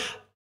to le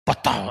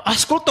patao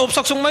askul top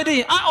saksung mai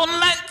di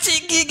online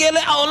chigi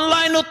gele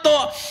online to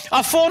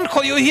phone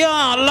kho yu hia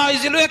lai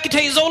zilu ki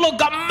thei zolo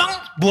gammang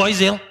buai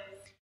zel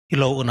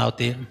ilo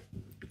unaute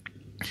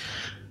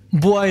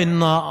buai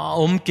na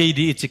ke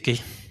di ichike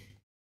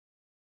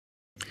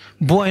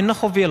buai na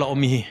khovela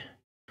omi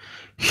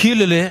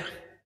hilele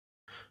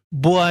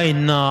buai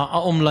na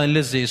online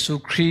le Jesu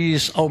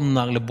Christ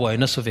nak le buai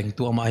na soveng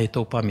tu ama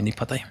to pa mini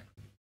patai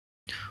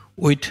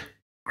with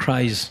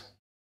Christ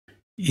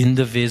in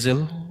the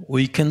vessel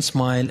we can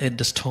smile at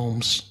the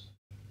storms.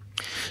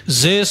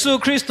 Jesus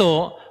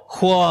Christo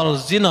khwal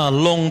zina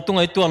long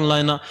tungai tuan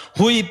laina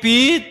hui pi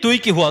tui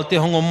ki hwalte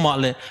hongom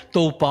male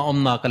to pa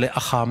omna kale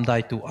akham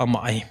dai tu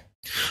amai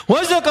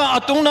wajaka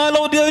atung na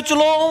lo dia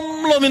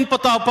chulom lomin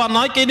pata pa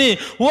nai ke ni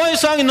wai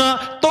sangina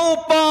to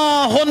pa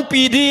hon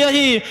pi di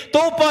hi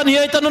to pa ni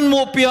ai tanun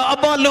mo pia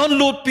aba le hon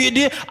lut pi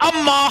di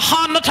amma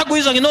han na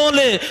thagui jang no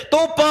le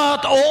to pa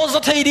o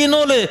za thei di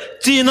no le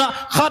china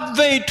khat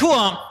vei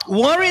thua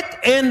worried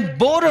and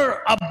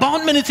bother about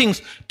many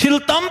things til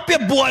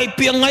tampia buai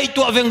pi ngai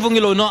tu aveng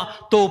vungilo na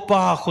to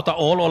pa khuta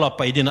ola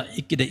pai dina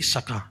ikide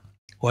saka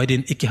why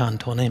din ikihan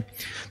thone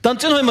tan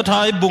chen hoi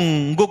mathai bung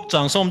guk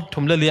chang som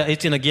thumle lia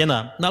echin agena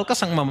nal ka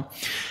sangmam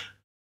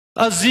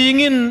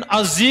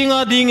azinga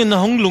dingin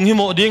hong lung hi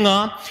mo dinga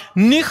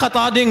ni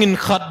khata dingin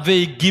khat ve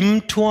gim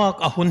thuak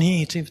ahun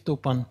hi chip to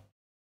pan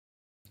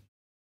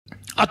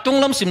atung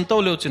lam sim to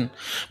leuchin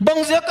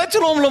bang zia ka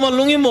chlom loma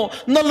lungi mo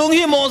na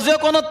lungi mo zia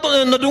ko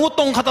na dungu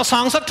tong khata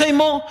sang sak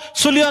thaimo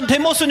sulian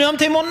thaimo sunyam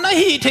thaimo na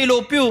hi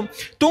thailo piu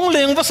tung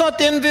leng wasa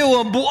ten ve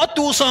bu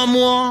atu sa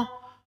mo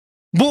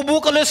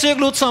bu kale sek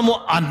lut sa mo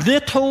ane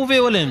thau ve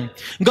walen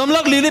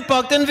gamlak lili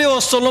pak ten ve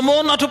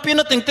solomon athupi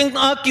na ting ting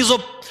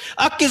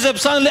akizep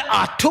sang le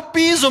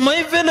athupi zo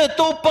mai vele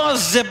to pa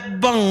zep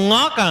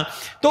banga ka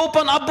to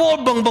pan abol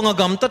bang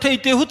gam ta thei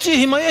te huchi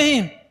hi mai hi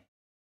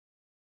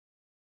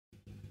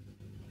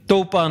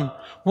topan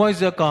wai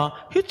zaka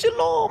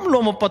hichilom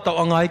lom pataw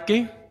angai ke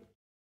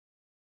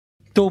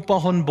topa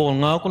hon bol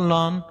nga kun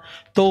lan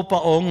topa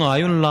o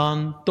ngayun lan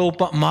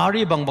topa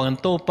mari bang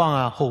topa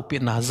nga hopi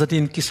na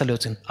zatin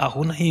kisalochin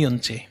ahun hi yon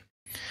che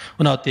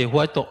unate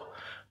huai to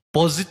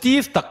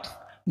positive tak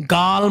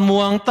gal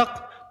muang tak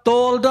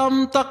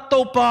toldam tak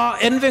topa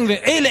enveng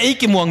ele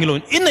ki muang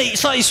ilon inai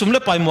sa isum le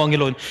pai muang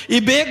ilon I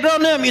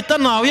background em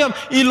itanaw yam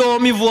ilo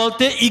mi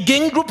volte I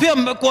gang group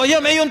yam ko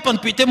yam ayon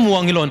panpite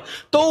muang ilon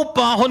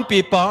topa hon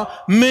pipa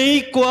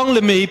mei kwang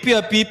le mei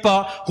pipa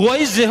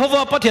huai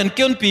jehova pathian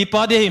keon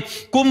pipa de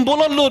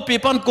kumbolon lut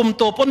pipan kum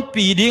topon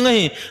pi ding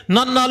hi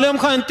na lem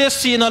khan te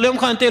si na lem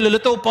khan te le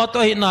topa to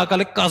hi na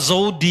kale ka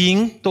zo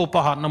ding topa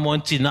hat na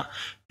mon china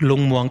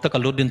lung muang ta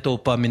kalot din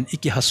topa min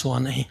iki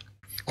haswan hi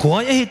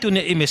Huai hi tu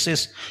ne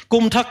message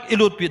kum thak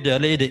ilut pi de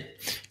le de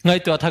ngai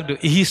to thak do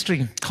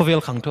history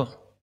khovel khang tho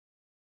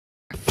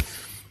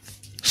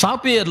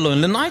sapi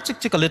lon le nai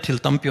chik le thil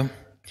tampyo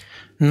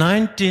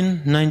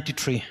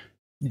 1993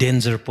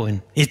 danger point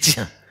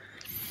icha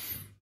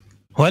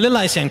wale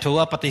lai sang tho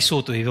a pati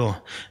so tu ho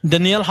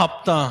Daniel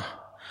hapta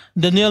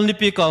Daniel ni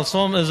pi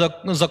Malsawm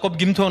Jacob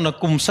gim tho na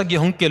kum sagi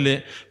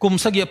hongkele kum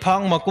sagi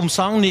phang ma kum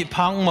sang ni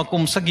phang ma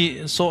kum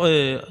sagi so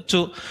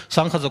chu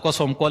sang kha ko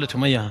som ko le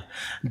thumaya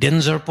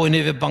danger point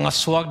e banga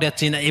swak de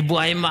china e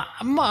buai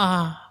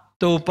ma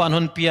to pan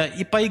hon pia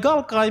I pai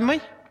gal kai mai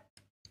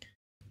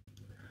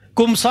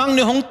kum sang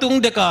ni hong tung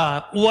de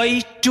ka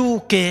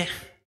Y2K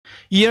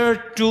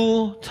year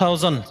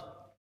 2000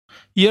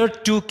 year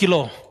 2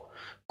 kilo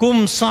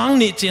kum sang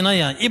ni china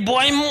ya I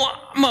buai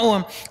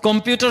ma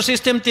computer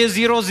system te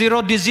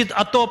 00 digit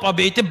atop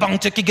abe te bang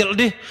cheki gel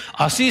di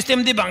a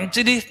system di bang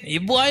chidi I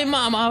buai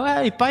ma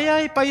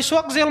pai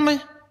swak zel mai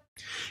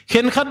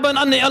khen khat ban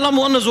ane alam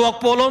on zuak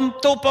polom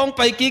to pong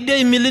pai ki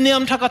de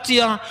millennium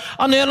thakachia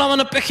ane alam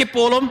an pekhi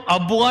polom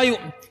abuai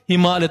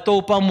hima le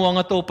to pa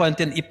muanga to pan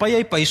ten I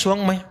pai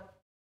swang mai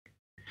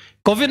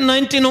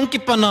COVID-19 ong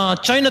kipana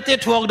China te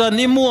thuak da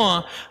ni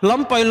mua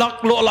lampai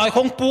lak lo lai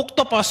khong puk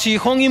to pa si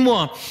khong I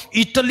mua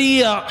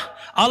Italia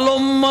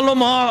alom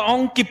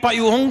ong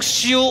kipayu hong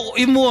siu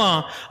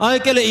imua ai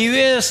kele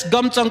US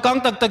gam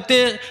changkang tak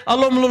te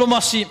alom loloma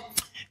si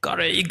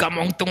kare I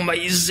gamong tung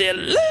mai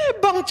zel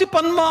bang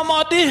chipan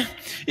mama di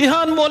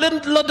ihan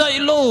molen ladai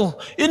lo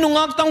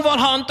inungak tang wal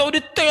han to di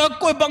te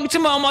koi bang chi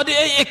mama di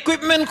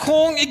equipment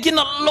khong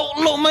igina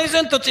lo mai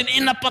zen to chin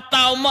ina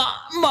pataw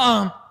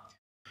ma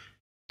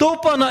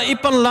topa na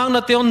ipan lang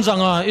na teon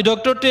zanga I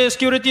doctor te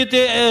security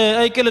te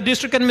ai kele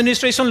district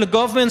administration le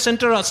government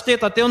center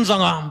state teon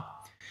zanga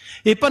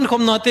ipan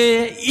khom na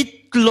te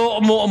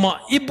itlo mo ma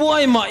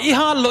ibuai ma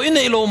iha lo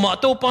inei lo ma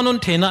to panon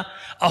thena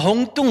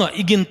ahong tunga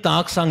igin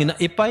tak sangina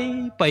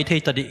pai thei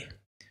tadi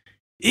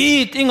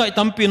ingai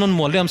tampinon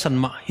moliam san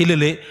ma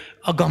hilele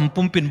agam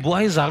pumpin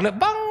buai zagle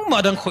bang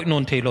madang khoi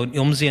non theilon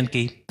yomzen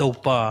ki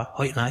topa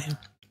hoi nai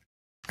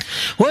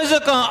hoi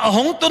zaka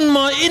ahong tun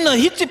ma ina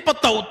hichi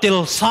patau tel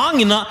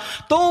sangina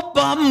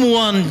topa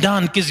muan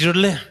dan ki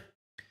zirle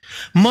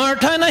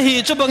Martha na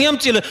hi chu bangyam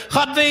chil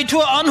khatwei thu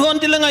an hon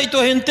dilangai to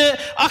hente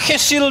a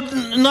khesil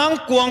nang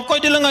kuang koi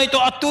dilangai to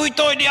atui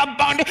toi dia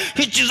bang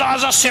hi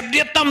chiza sep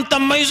dia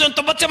tam mai zon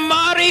to bacha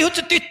mari hu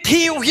chi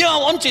thiu hiao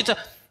on chi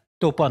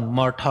to pan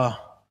Martha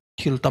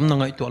thil tam na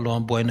ngai to lo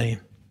boy nai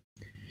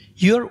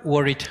you're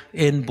worried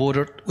and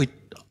bothered with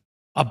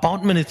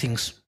about many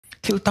things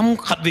thil tam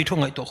khatwei thu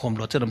ngai to khom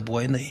lo chan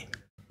boy nai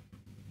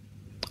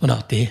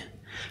onate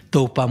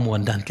to pa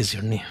muan dan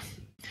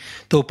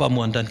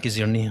ki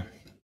zirni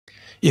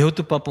Iho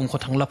tu papung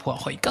ko thang lapwa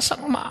khoi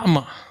kasang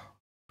ma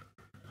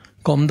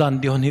kom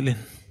dan dion hilin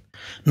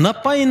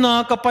napai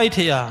na kapai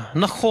thea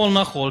na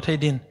khol thei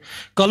din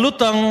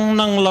kalutang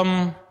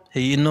nanglam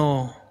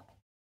heino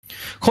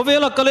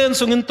khowela kalen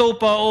sungin to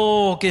pa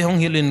o ke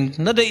hong hilin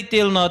na dei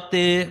tel na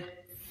te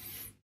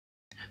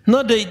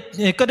na dei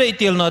kadei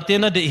tel na te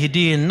na dei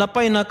hidin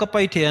napai na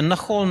kapai thea na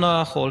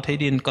khol thei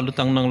din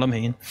kalutang nanglam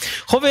hein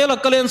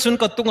khowela kalen sun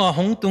ka tunga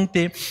hong tung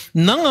te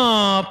nanga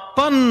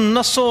pan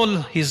na sol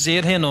hi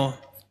zer heno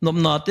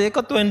nomna te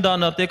ka tuen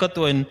dana te ka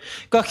tuen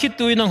ka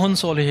khitui nang hon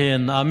sol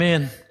hen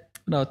amen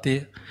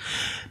nate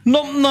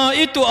nomna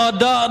itu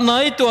ada na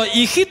itu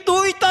I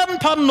khitui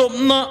tan phan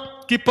nomna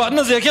ki pa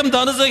na zekem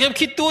dana zekem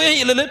khitui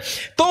hi lele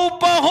to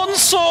pa hon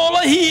sol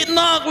hi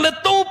nak le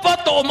to pa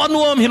to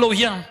manuam hilo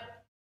hiam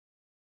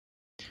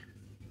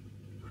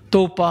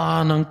to pa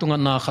nang tunga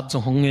na khat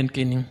jong hongen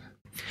kening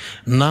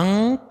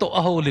nang to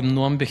aho lim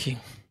nuam beking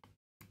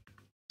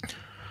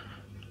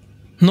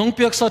nong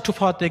piak sa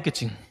thupa te ke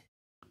ching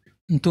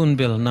tun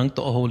bel nang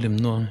to aho lim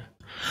nuam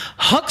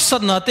hak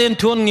sat na ten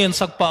thon ngen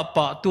sak pa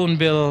pa tun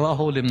bel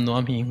aho lim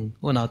nuam hing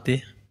ona te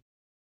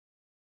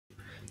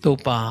to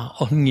pa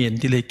on ngen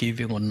dile ki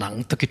ve ngon nang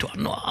to ki to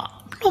no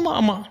ma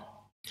ma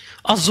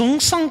azung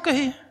sang ka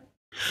hi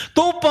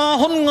to pa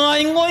hon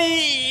ngai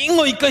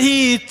ngoi ka hi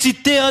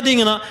chite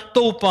ading na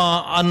to pa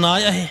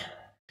anai a hi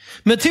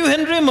Matthew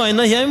Henry mai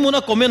na hiai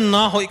muna comment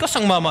na hoi ka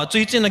sang mama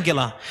chui chen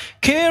gela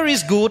care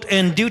is good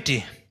and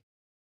duty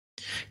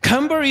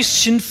cumber is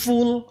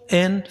sinful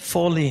and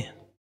folly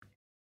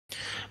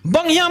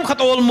bang yam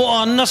khat all mo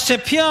an na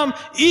sephiam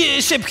I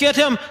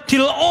sephiam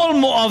til all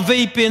mo a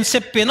vei pen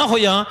sep pen a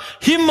hoya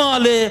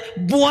himale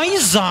buai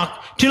zak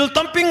til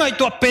tamping ai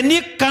to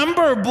penic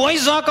cumber buai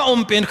zak a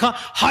om pen kha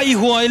hai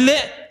huai le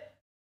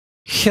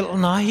khel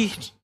nai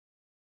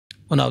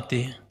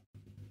onauti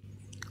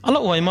ala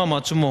wai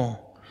mama chumo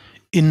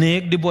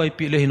inek di buai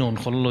pi le hinon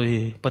kholloi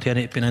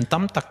pathiani penan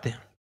tam takte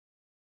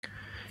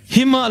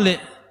himale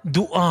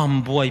duam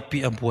buai pi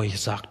a buai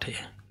zak the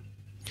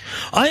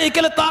ai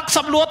kele tak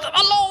sap lot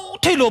alo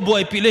thailo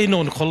buai pi le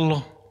hinon khollo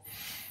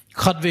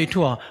khat ve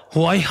thua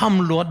huai ham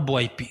lot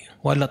buai pi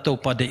huai la to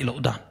pa de lo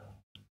dan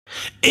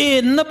e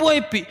na buai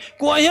pi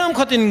ko ayam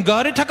khatin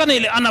gari thakane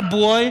le ana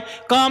buai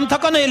kam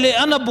thakane le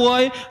ana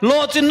buai lo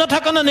chin na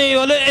thakana ne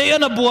ole e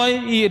ana buai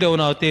I do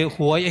na te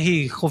huai hi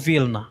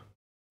khofil na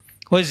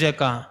hoi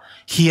zeka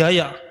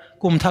hiaya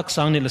kum thak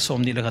sang ni le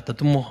som ni le khata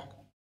tumo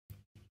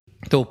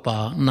to pa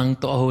nang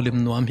to holim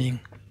nuam hing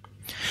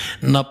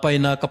na pai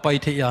na ka pai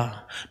the ya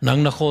nang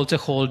na khol che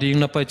khol ding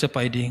na pai che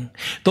pai ding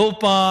to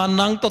pa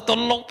nang to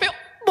lok pe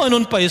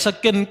non pai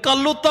saken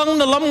kalutang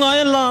na lam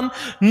ngai lan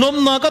nom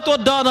na ka to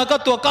da na ka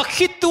to ka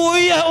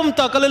khitui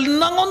ta ka le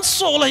nangon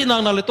so la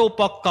hinang na le to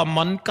pa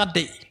kaman ka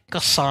de ka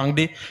sang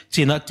de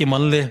china ki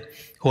man le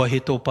ho hi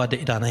to pa de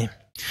da nai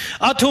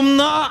athum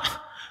na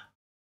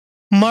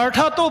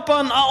Martha to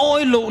pan a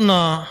oi lo na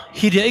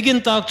hi de igin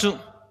tak chu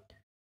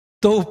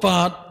to pa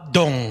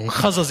dong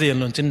khaza zen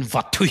lon chin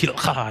vathuil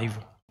khai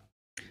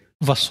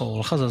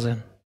vasol khaza zen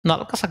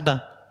nal ka sakda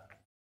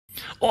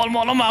ol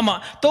mo lo mama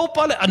to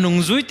pa le anung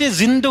zui te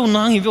zin do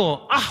na hi vo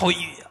a hoi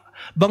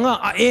banga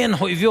a en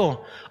hoi vo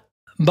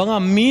banga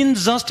mean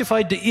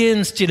justified the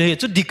ends chile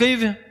chu dikai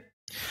ve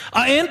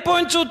a end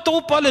point chu to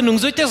pa le nung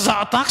zui te za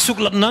tak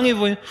suklat na ngi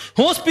vo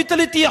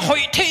hospitality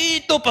hoi thei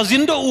to pa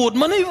zin do ut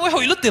mani vo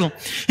hoi lotel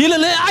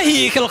hilele a hi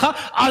khel kha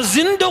a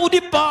zin do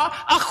di pa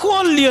a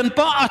khol lian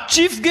pa a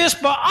chief guest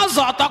pa a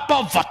za tak pa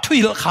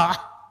vathuil kha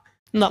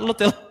na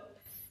lotel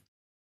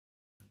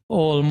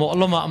ol mo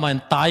lo ma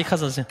man tai kha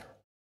za zen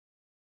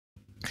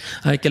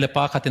ai kele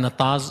pa khatina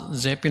ta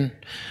zepin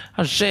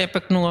a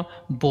zepek no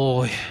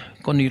boy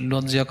koni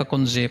lot zia ka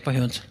kon ze pa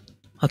hion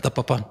ata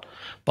papan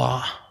pa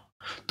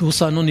tu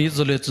sa no ni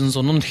zole chun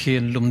zonon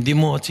hen lum di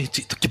mo chi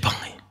chi to ki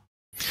bangai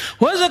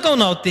wa za ka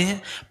na te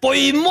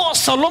poimo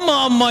saloma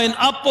main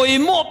a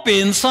poimo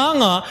pen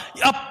sanga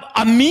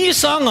a mi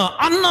sanga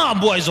anna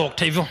boy zok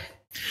theivo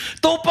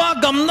topa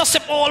gamna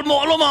sep ol mo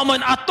lo ma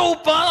man a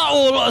topa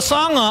ol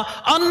sanga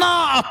anna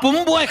apum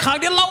boy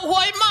khage lau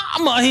hoi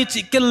ma hi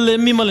chi kel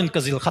mi malen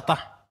kazil khata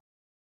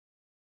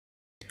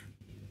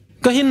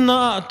kahin na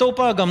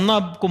topa gamna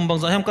kumbang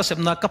za hem ka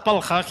sepna kapal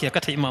kha khia ka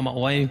thei ma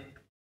wai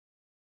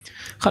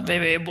khat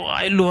be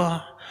boy lua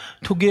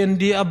thugen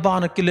di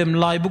abana kilem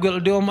lai bugel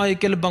de mai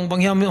kel bang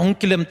bang yam hong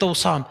kilem to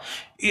sam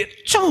e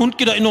chaun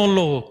kidai no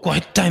lo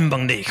quite time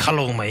bang dei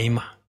khalo mai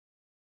ma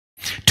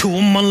thu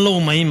man lo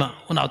mai ma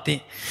onauti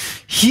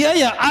hia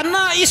ya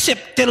ana isep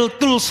tel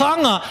tul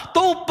sanga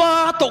topa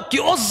to ki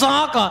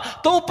ozaka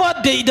topa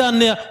deidan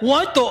ne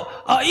wai to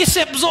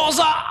isep zo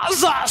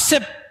za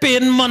sep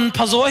pen man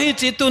phazo hi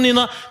chi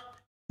tunina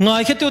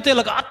ngai khe tu te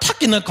la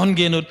athakina kon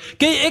genut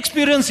ke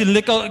experience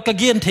le ka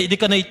gen thei di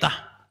ka nei ta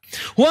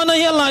wana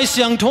ya lai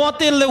siang thwa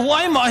ten le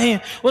wai ma hi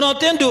ona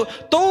ten du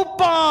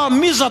topa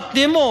mi zat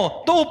demo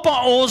topa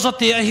o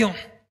zate a hi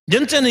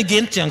jen chen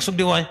gen chang suk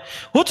di wai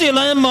hu chi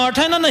lai mar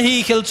thaina na hi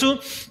khel chu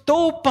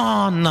topa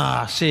na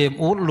sem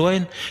u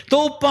loin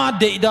topa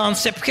de dan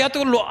sep khia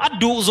tu lo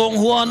adu zong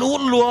huan u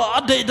lo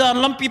ade dan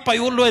lampi pai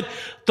u loin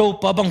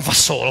topa bang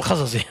vasol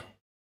khaza ze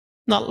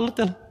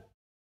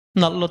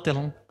nal lotel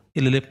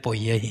ilele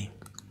poye hi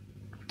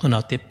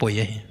ona te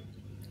poye hi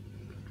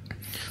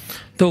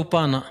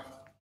topa na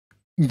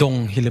dong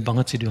hile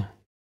banga chidio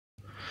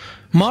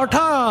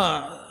Martha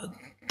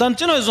tan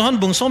chino zohan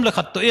bungsom le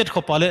khat to et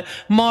khopale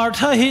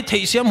Martha hi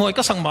theisiam hoi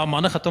ka sangma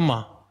mana khatoma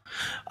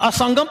a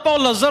sangam paul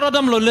lazar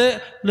adam lo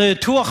le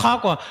thua kha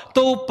ko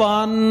to pa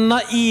na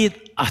I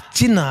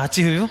achina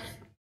chi hu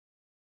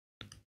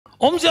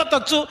omja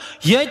tak chu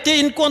yaite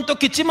in kon to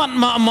kichiman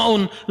ma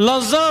maun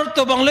lazar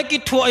to bangle ki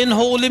thua in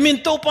holy min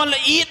to pa le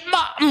it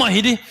ma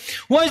hidi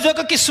wai za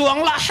ka ki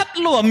suang la hat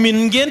lo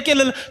min gen ke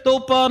le to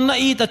pa na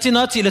I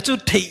achina chi le chu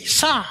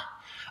theisa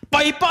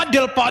pai pa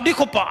del pa di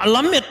ko pa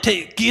lamet the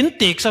kin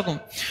tek sa ko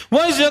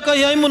wai za ka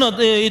yai mun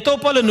to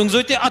pa le nung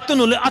zoite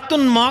atun le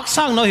atun mak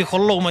sang no hi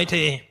khol lo mai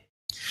the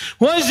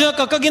Why is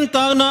ka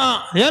kaginta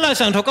na yala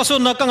sang thokaso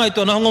na ka ngai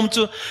to na hongom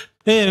chu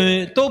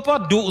to pa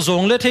du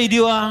zong le thei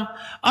diwa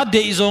a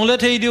de zong le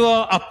thei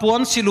diwa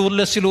apuan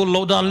silul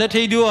lo dan le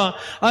thei diwa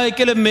ai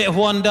kele me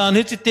huan dan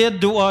hi te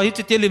du a hi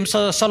te lim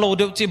sa lo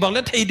de chi bang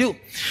le thei du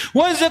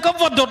why is ka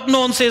va dot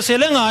non se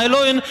le ngai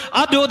lo in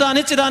a du dan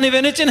hi chi dan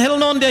ve ni chin hel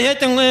non de he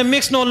teng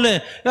mix non le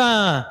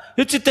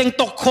hi chi teng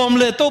tok khom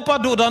le to pa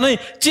du dan hi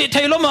chi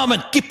thei lo ma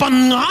man ki pan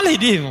nga le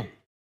di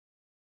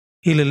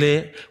hilele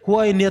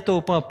huai ne to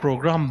pa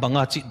program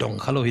banga chi dong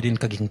khalo hidin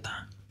kaginta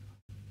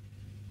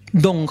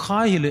dong kha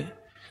hile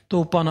to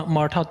pa na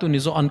martha tu ni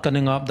zo an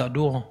kanengap da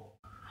do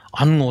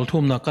an ngol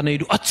thum na kanei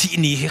du achi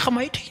ni he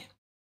khamai thi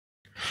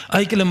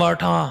ai kele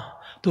martha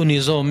tu ni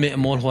zo me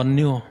mol hon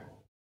nio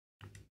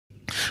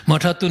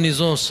martha tu ni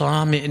zo sa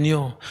me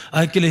nio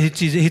ai kele hi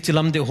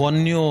chilam de hon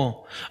nio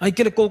ai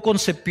kele ko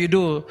concept pi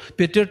do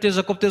peter te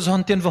jacob te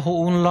zon ten va ho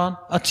un lan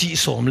achi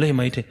som le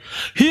mai the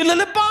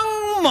hilele pang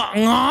ma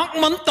ngak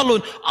man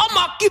talon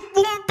ama ki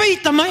pumpe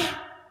tamai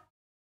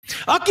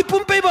aki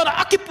pumpe ba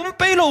aki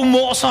pumpe lo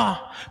mo sa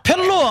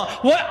phello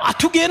wa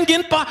athu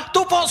gen pa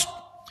to pa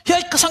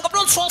hi ka sang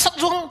kapron so sak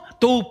jong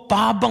to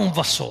pa bang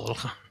vasol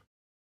kha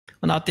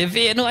na te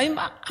ve no ai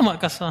ma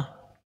ka sa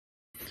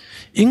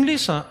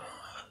english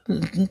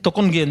to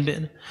kon gen be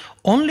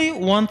only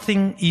one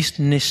thing is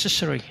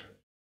necessary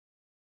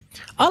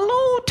alo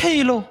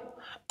thailo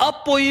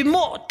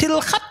apoimo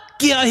tilkhat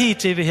kia hi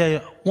che ve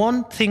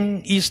one thing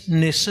is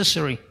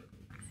necessary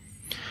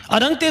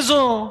adang te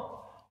zo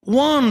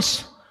once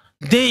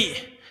they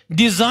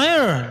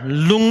desire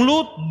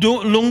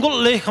lungul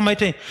le khamai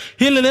the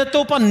hilele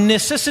to pa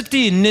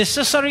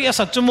necessary as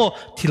chumo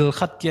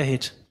thilkhat kia hi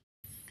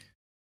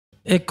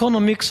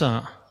economics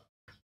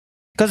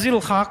kazil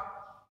khak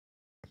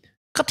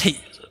kathei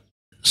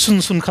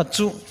sun khat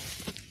chu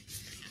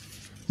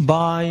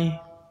buy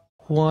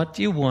what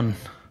you want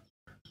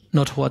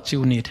not what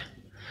you need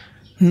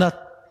not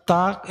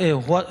tak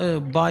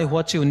buy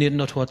what you need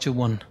not what you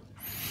want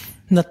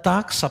na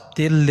tak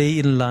sapte le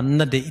in lan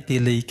na de te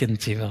le ken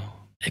chiwa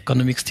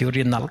economics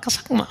theory nal ka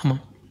sak ma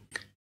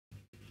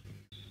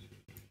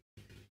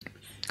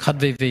khat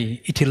ve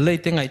ithil le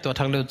te ngai to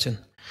thak le chen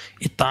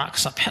I tak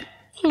sap het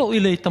lo I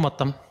le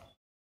tamatam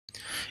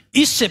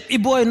isep I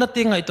boy na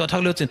te ngai to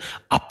thak le chen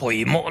apoi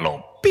mo lo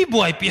pi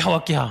boy pi hawa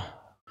kya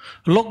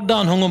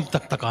lockdown hongom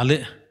tak takale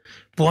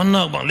puan na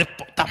bang le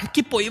tam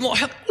ki poi mo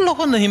het lo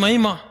na hi mai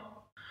ma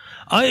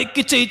ai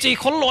ki chei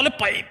khol lo le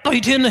pai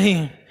the nahi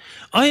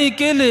ai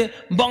kele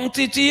bang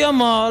chi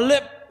ama le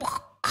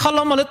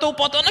khala male to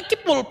pata na ki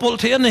pol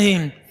the nahi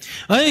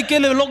ai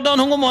kele lockdown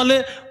hongo male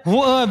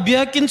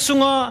biakin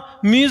sunga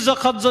mi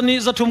zakhat jani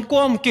zathum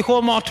kom ki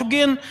khoma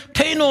thugen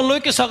theino loi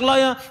ke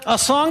saklaya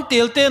asang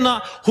telte na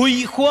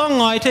hui khuwa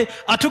ngai the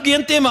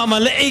athugen te ma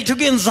male ei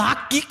thugen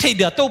zak ki thei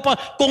da to pa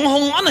kong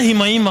hong an hi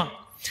mai ma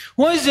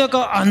why is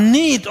ka a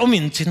need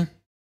omin chin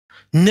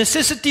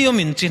necessity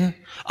omin chin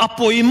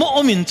apoimo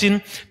omin chin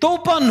to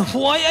pan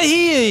huai a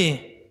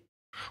hi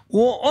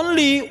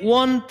only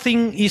one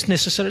thing is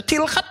necessary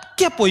THILKHAT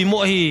kya poimo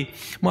hi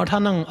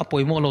marthanang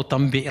apoimo lo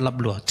tambe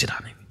elablo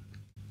chirani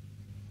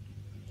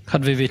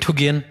khat ve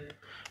thugen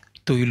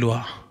tuilua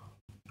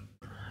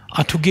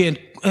athugen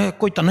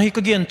koi tanai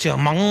ka gen cha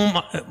mang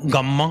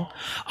gammang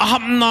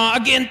ahamna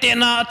again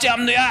tena cham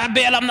ne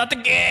belam na te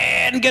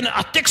gen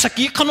atek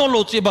saki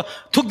khanolo cheba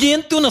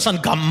thugen tu na san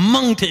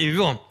gammang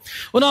theiwo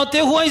ona te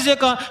huai je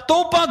ka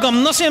topa gam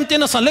na sem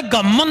tena san le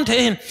gamman the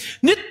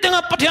nittenga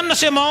pathian na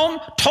semaum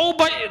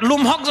thobai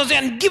lum hak za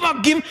zen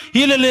gim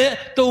hilele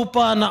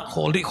topa na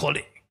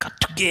kholi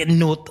katgen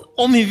not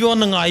omi vyo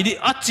na ngai di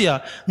achia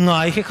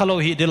ngai he khalo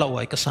hi de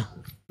lawai ka sa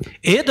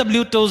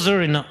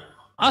𝗟𝗏𝗕𝗦𝗕𝗓 na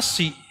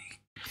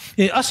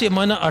asi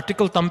mana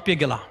article tampe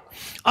gela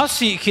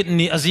asi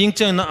khitni azing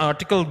chen na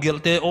article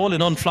gelte all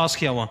in on flask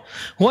hiawa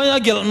hoya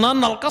gel na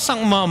nal ka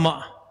sang mama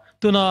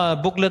tuna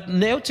booklet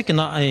neu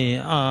chikina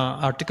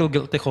article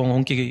gelte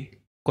khong ki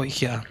koi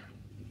khia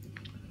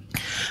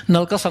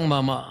nal ka sang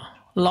mama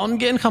lawn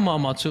gen khama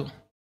ma chu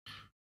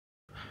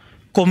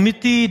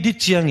committee di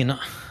chiangina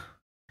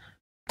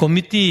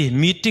committee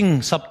meeting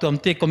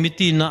sabtamte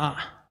committee na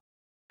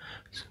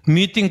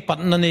meeting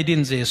patna ne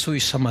din je sui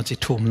samaji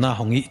thum na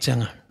hongi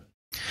changa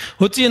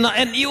huchina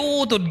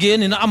NU to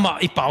gen ina ama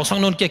ipau sang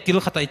non ke kil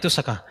khatai to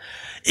saka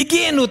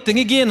igenu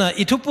tengi gena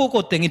ithupu ko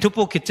tengi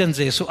thupu kitchen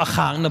je su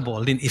akhang na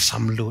bolin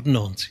isamlut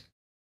non chi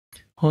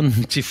hon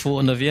chi fu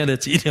na viale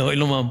chi ne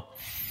oilomam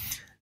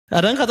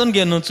adang khaton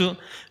gen non chu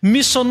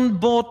mission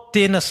board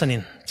te na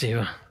sanin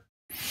chewa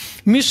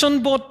mission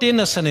board te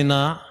na sanina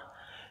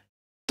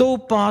to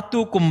pa tu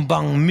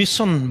kumbang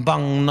mission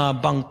bang na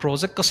bang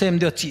project ka sem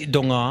de chi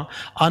donga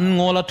an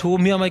ngola thu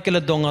mi mai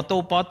kele donga to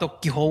pa to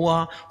ki howa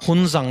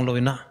hun jang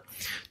loina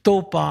to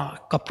pa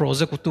ka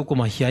project tu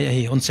kuma hiai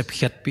hi on se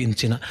phet pin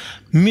china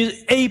mi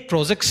a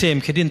project sem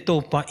khedin to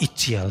pa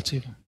ichial chi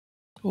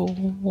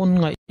on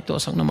ngai to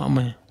sang na ma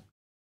mai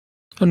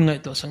on ngai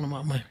to sang na ma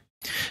mai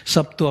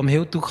sab tu am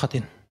heu tu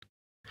khatin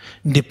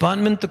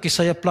department to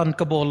kisaya plan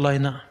ka bol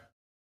laina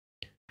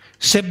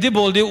sep di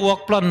bol di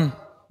work plan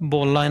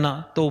bol lai na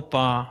to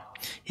pa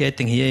he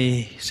ting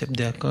he sep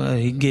de ka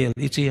gel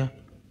ichia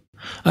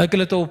ai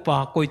kele to pa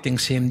koi ting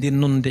sem din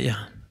nun de ya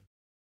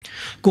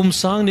kum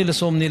sang ni le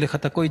som ni le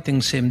khata koi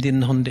ting sem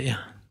din hon de ya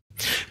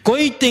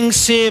koi ting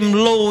sem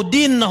lo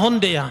din na hon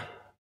de ya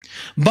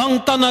bang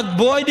tanak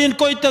boy din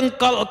koi tang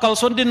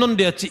kalson din non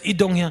de chi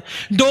idong ya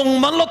dong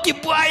man lo ki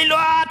puai lo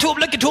thup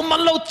le ki thum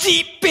man lo chi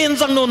pen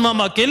jang non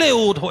mama kele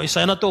u thoi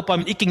sai na to pa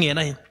mi iking e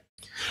na hi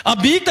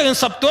abi tang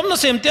sap tom na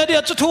sem te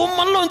dia chu thum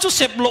man lo chu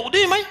sep lo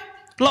di mai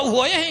lo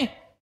huai hi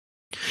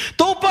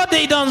to pa de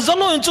dan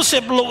zalo chu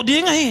sep lo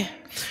di ngai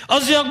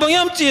azyak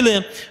bangyam chile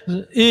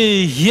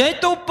ye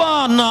to pa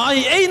na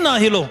ai na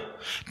hilo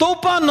to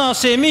pa na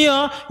semia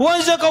wai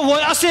za ka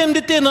wai asem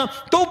dite na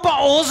to pa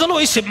ozalo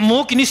isep mo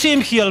kini sem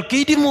khial ki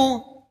di mo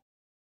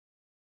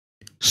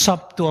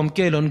sap tuam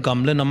kelon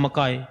gamle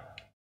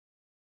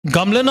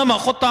na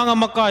khotanga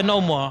makai na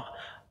mo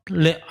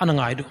le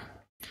anangai du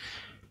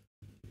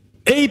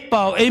ei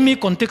pau ei mi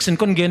context in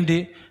kon gen di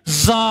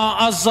za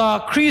aza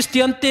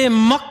Christian te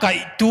makai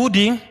tu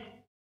ding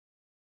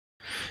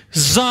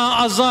za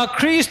aza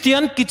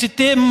Christian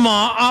kichite ma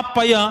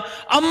apaya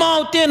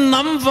amaute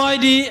nam vai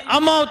di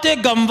amaute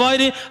gam vai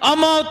di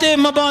amaute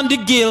maban di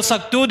gel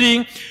sak tu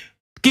ding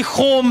ki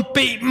khom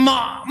pe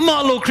ma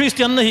lo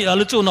Christian na hi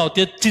alu chu nau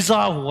te chiza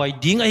huai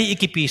ding ai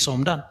ikipi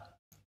som dan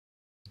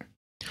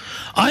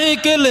ai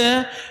kele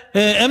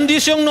MD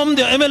siong nom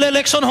de ML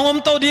election hongom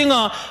to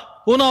dinga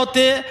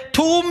unaute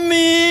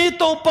thumi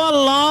to pa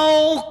lau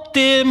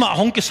te ma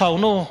hong ki sau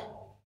no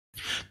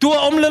tua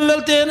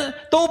omlel ten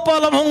to pa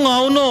lam hong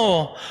ngau no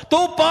to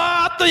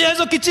pa to ya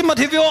zo kichi ma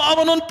thivyo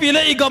amanon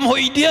pile igam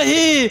hoi dia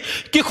hi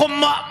ki khom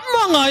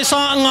ma ngai sa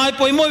ngai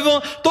poi moi vo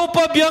to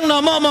pa biang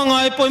na ma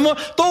ngai poi mo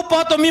to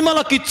pa to mi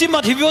mala kichi ma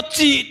thivyo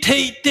chi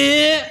thei te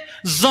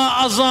za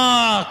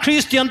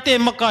Christian te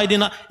makai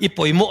dina i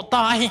poi mo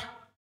ta hi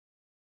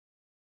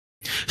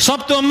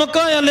sab to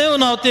makaya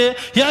leonaute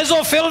ya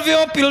zo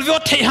felvio pilvio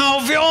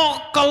thehawvio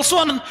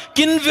kalsuan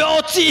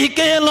kinvio chi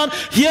kelan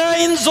ya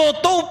in zo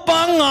to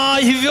panga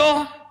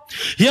hivio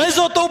ya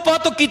zo to pa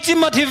to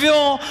kichimat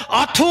hivio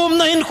athum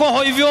na in kho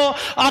hoivio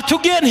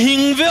athugen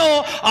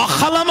hingvio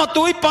akhalama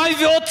tui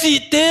paivio chi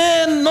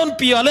ten non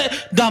piale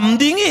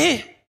damding hi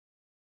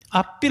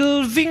apil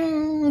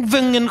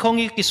vengen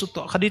khongi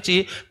kisuto khadi chi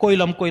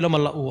koilam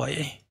la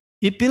uai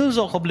ipil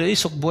zo khoble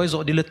isok boy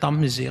zo dile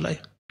tam mi zelai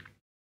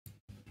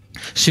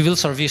civil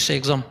service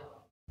exam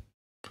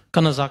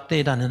kana zakte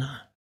danena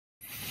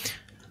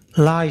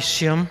lai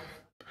siam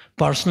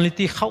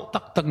personality khau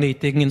tak nei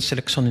tengin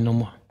selection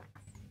inomo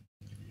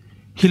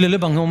hilele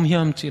bangom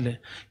hiam chile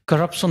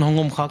corruption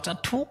hongom khak cha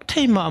thuk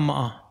thei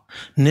ma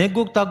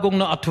neguk ta gong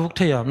na athuk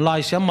theyam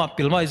lai siam ma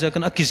pilma iza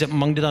kan akizep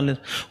mangdi dan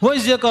wai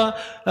je ka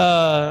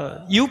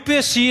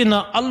UPSC na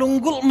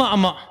alungul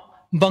ma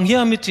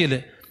banghiam mi chile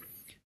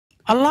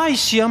alai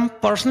siam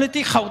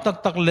personality khau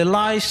tak le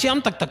lai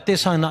siam tak te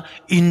sana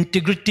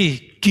integrity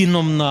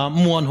kinom na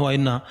muan hoi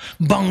na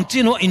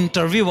bangchin ho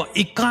interview wa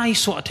ikai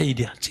so thei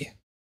dia chi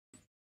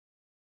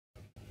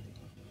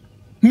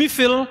mi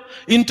fil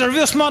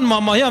interviews man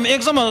ma yam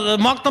exam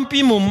mark tampi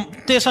mum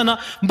te sana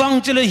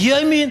bangchile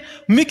hiai min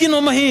mikino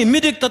ma hi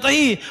midik ta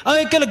hi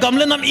ai kel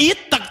gamle nam i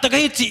tak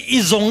hi chi i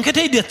zong ke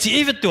thei dia chi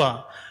evetwa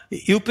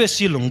UPSC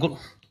lungul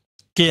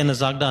ke na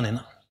zagdan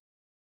na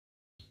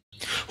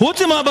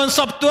Hutima ban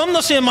sabtuam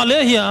na se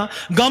Malaysia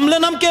gamle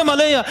nam ke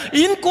Malaysia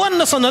in kwan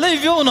na sanale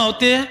view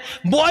naute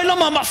boila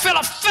mama fel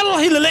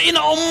hilele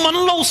ina man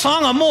lo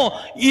sanga mo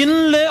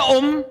in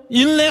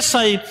le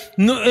sai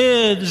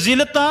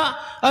zileta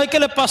ai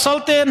kele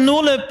pasalte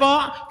nule pa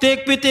tek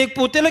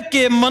pu tele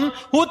ke man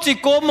huchi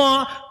koma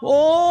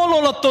lo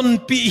la ton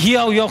pi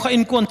hiaw yo kha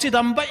in kwan chi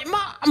dam bai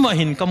ma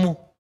hin kamu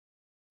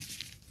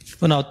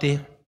naute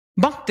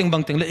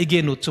bangteng le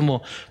igenu chumo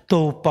to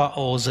pa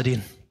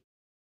ozadin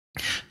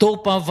to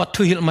pa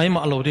vathu hil mai ma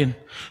alodin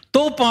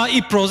to pa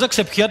I project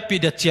sep khiat pi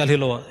de chial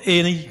hilo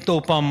eni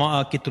to pa ma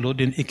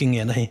kitulodin iking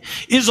en hi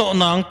izo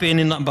nang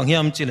penin na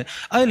banghiam chile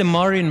aile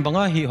marin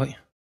banga hi hoi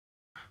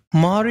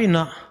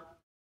marina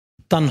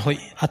tan hoi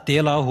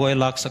atela hoi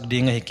lak sak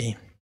ding hi ke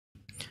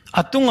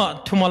atunga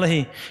thumala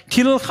hi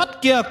thilkhat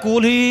kya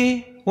kul hi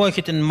hoi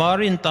khitin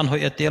marin tan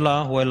hoi atela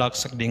hoi lak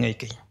sak ding hi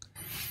ke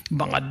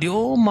banga dio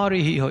mari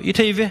hi hoi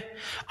itheive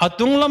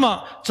atung lama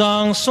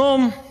chang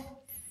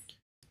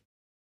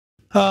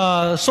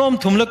som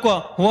thumle kwa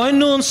wai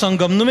nun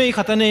sangam nume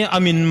khatane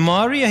amin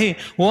mari hi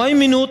wai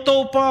minuto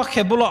pa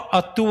khebula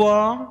atua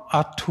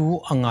athu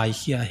angai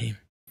hia hi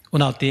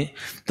unauti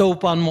to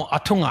pan mo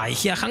athu ngai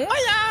hia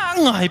khangaya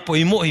ngai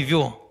poimo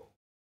hivyo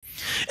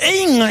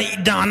ei ngai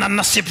dana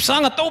nasip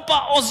sanga to pa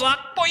ozak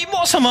poimo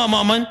sama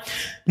man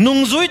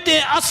nungzuite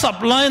asap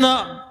laina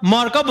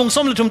marka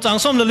bungsom le thum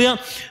changsom le lia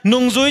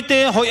nungzuite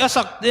hoi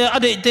asak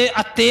ade te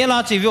atela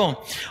chivyo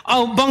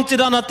au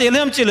bangchidana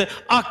telem chile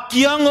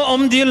akyang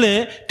omdile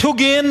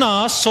thugena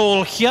sol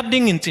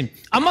khiading inchin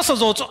ama sa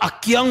zo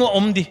akyang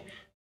omdi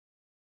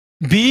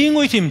being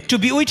with him, to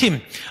be with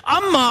him.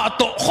 Amma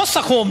to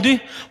khosakhom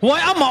di.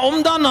 Why amma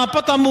omdana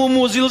patamu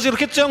muzil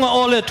zirkitchanga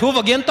ole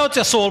thuva genta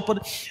che sol pod.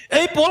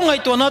 Ei pol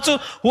ngai to na chu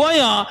why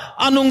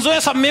anung zoe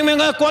sam meng meng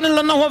kwanin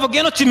lan na wa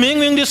geno chi meng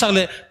meng di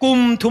sagle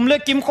kum thumle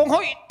kim khong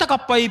hoi taka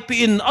pai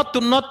pin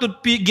atun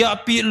natut pi gya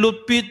pi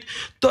lut pi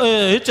to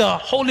cha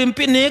holim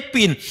pi nek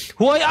pin.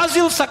 Why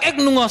azil sak ek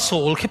nunga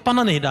sol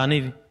khipana nei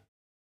dani.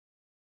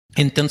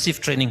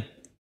 Intensive training.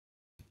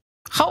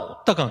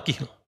 How taka ki.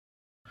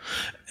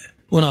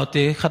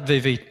 Unaute khat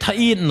ve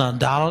thai na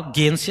dal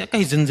gen sia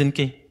kai zin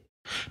ke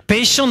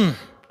patient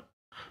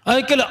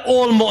ai kala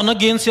all mo na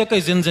gen sia kai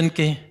zin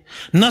ke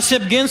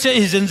nasep gen sia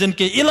hi zin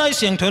ke ilai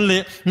siang thon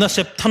le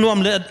nasep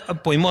thanwam le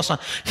poimo sa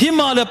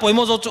himale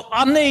poimo zo chu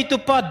anei tu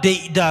pa de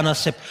da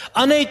nasep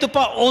anei tu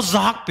pa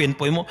ozak pen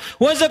poimo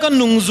wa za kan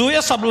nungzu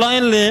ya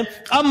subline le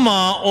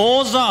amma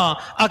oza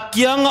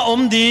akyanga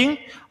omding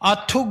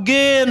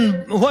athugen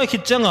hoi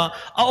khitchanga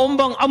a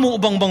ombang amu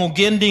bang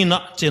gending na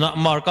chena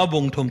marka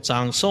bong thum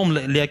chang som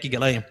le ki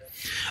gelai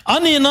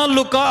ani na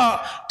luka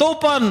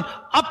topan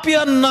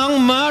apian nang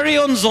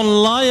marion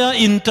zonlaya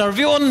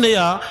interview on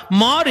leya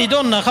mari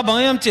don na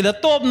khabangam chila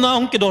top na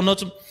hong kidon no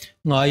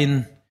ngain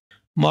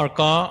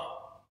marka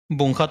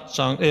bung khat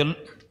chang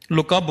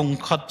luka bung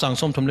khat chang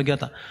som thum le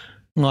gata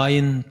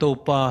ngain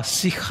topa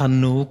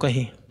sikhanu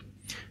kahi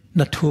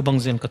na thu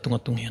bangzen ka tunga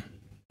tunghian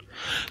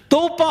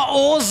topa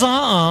oza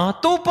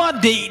topa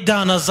de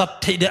dana zap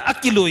the de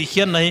akiloi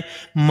hian nai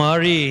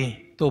mari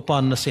topa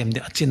na sem de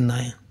achin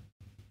nai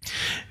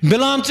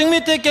belam chingmi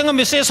te kenga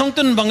mese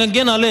songtun bang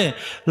gen ale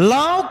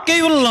law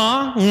keul la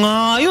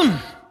ngayun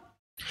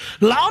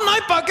law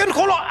nai pa ken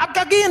kholo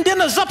akagi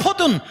den zap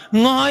hotun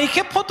ngai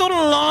khe photun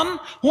lan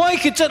wai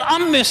khichat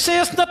am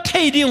message na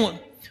thei ding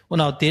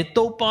unau te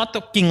topa to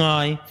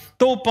kingai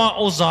topa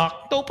ozak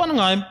topa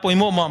ngai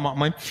poimo ma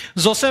mai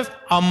Joseph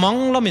amang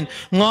lamin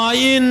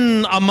ngain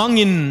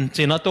amangin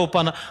chena topa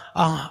na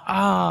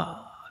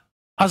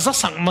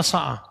azasang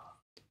masa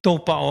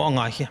topa o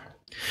angai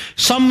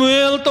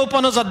Samuel topa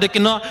na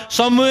zadekina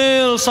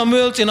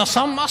Samuel chena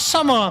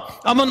sama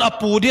aman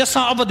apu dia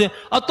sa abade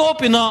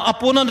atopina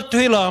apuna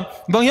thuila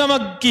bangyama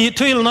ki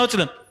thuil na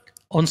chlen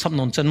on sam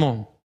non chen mo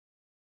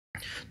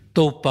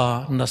topa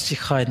na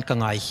sikhain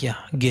kangai hia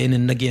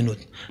genin na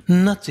genut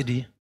na chidi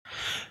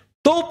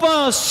topa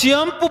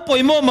siampu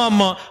poimo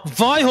mama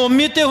vai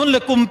homite hun le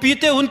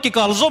kumpite hun ki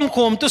kalzom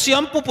khom to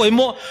siampu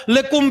poimo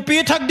le kumpi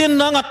thak din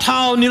na nga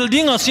thau nil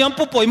dinga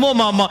siampu poimo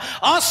mama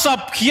asap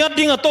khia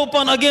dinga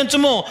topan again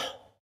chumo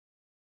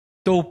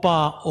topa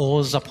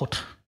o zapot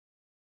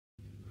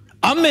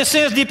a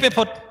message di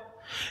pepot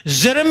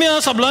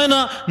Jeremiah sablaina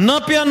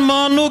napian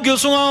manu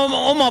gilsunga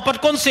oma pat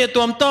konse to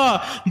amta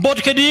bot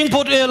kheding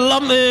pot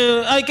lam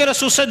ai kera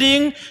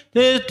susading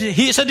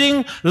hi sading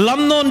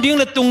lamnon ding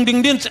le tung ding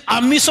din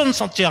amison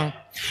satyang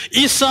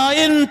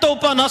isain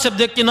topa na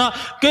sebdekina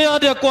kaya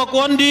de kwa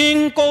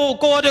kwanding ko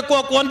de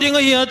kwa kwanding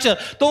hi cha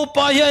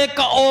topa hi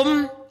ka om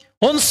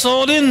on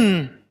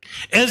solin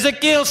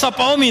Ezekiel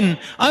sapaumin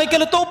ai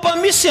kela topa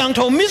mi siang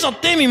tho mi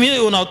zotte mi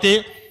unaute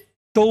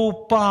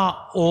topa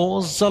o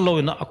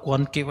zaloina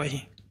akwan ke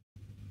wai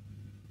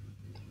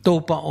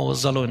topa o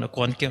zaloina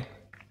akwan ke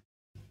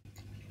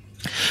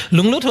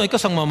lunglut hoi ka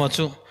sangma ma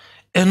chu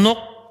enok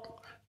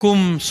kum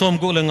som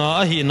go lenga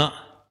a hi na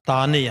ta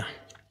ne ya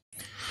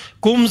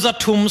kum za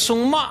thum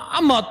sung ma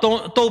ama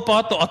topa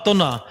to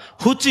atona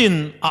huchin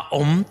a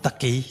om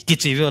taki ki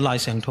chiwe lai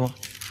sang tho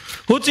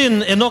huchin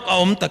enok a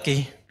om taki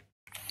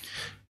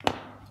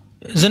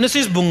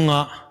Genesis bunga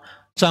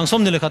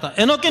changsom nile khata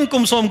enokin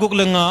kumsom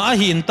guklenga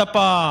ahin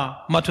tapa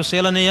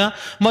mathusela neya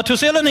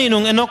mathusela nei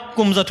nung enok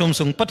kumza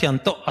thumsung pathian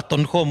to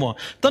aton khomo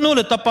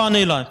tanule tapa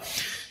nei la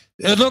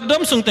enok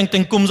dam sung teng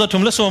teng kumza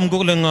thumle som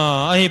guklenga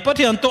ahi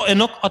pathian to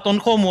enok aton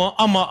khomo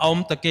ama aum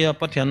takeya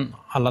pathian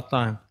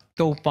halata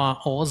topa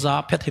oza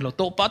phethilo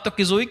topa to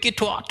kizui ki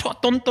thwa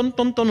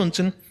ton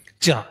unchin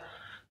cha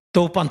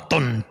topan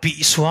ton pi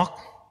swak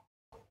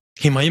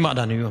himai ma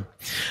daniyo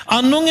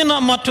anungena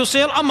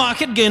mathusel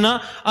amakhit gena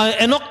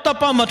enok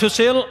tapa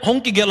mathusel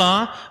hongki gela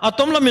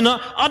atom lamina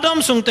adam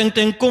sung teng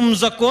teng kum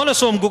zakole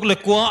som gukle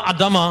kwa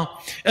adama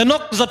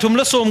enok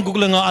zathumle som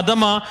guklenga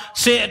adama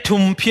se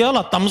thum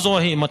phiala tamzo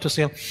hi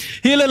mathusel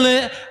hilele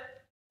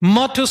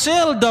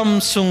mathusel dam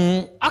sung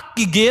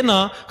akki gena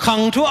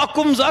khangthu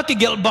akum za akki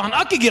gel ban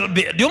akki gel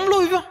be diom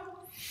loiwa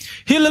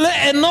hilele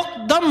enok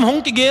dam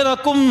hongki gera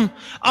kum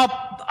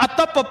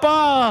atapapa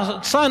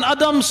san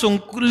adam sung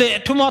le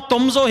thuma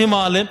tomzo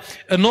himale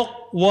enok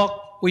walk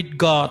with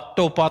God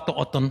topa to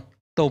oton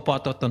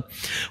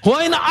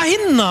huaina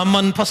ahinna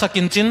man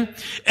phasakin chin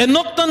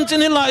enok tan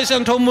chin la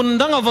isang thomun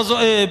danga vazo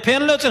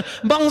pen le chen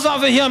bangza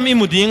ve hiam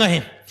imudinga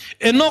hin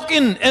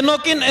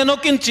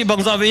enokin chi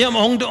bangza ve hiam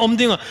hong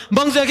omdinga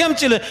bangza hiam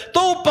chile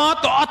topa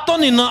to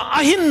atonina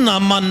ahinna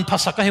man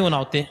phasaka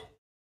hiunaute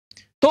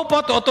topa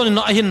to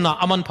atonina ahinna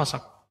aman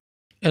phasak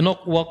enok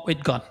walk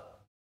with God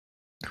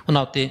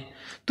unaute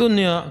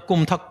tunya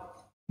kumthak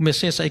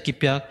message ai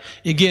kipya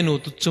igenu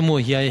tu chumo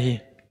hiai hi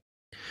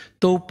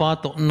topa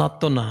to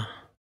natona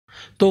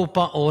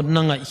topa o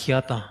nanga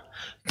hiata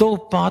to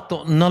pa to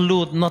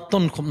nalut na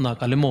ton khop na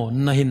kalemo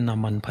na hin na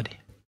man phadi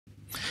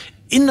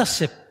inna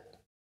sep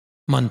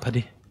man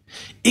phadi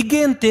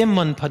igen te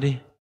man phadi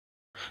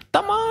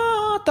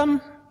tamatam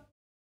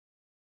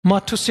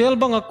mathusel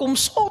banga kum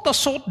sota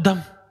sot dam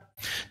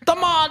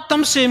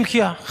tamatam sem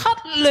khia khat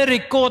le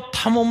record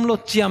thamom lo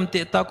chiam te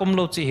ta kom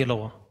lo chi hilo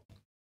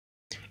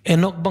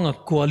enok banga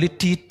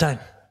quality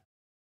time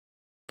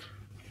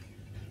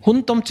hun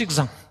tom chik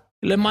jang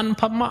le man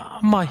phama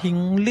ma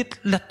hing lit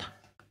let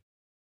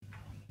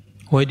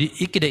hoi di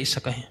ikidei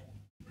sakai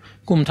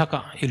kum thaka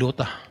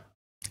ilota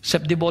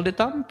sep di bol de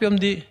tam piam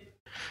di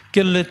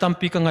kel le tam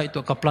pi ka ngai to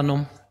ka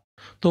planom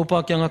to pa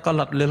kyanga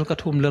kalat lel ka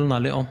thum lel na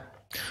le om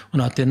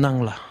una te nang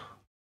la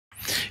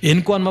in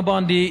kwan ma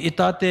ban di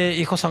itate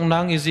i khosang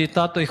nang izi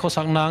ta to i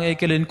khosang nang e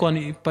kelin kwan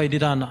i pai di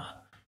dana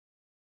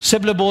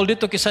sep le bol di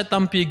to ki sai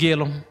tam pi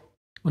gelong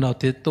una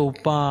te to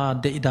pa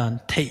de dan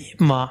thei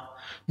ma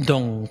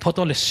dong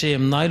photo le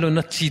sem nai lo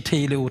na chi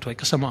thei le u thoi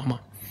ka sama ma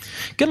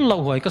ken lau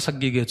hoi ka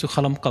saggi ge chu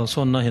khalam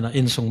kalson na hina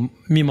in sung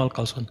mimal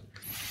kalson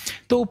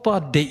to pa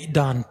de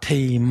dan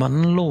thei man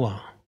lowa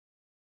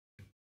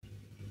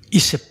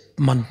isep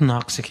man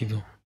nak sekhibu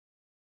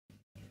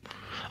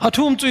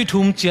athum chui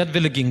thum chiat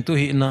veleging tu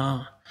hi na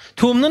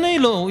thum na nei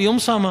lo yom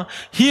sama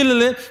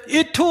hilele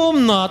I thum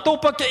na to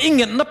pa ke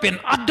inget na pen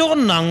adon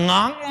na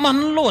ngang man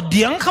lo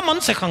diang khaman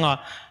se khanga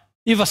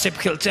iwa sep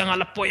khel changa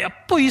la poya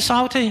pui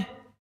sao the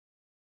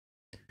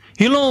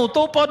hilo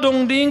to pa dong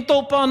ding to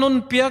pa non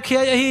pia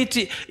khia hi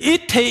chi I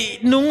thei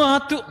nunga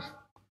tu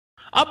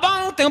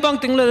abang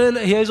teng le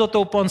hi zo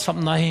to pon sam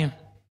na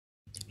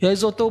hi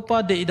zo to pa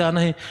de ida na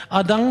hi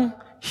adang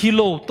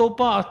hilo to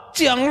pa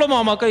chiang lo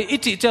mama kai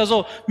ichi cha zo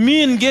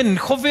min gen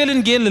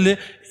khovelin gen le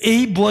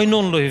ei boy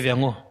non lo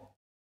hiango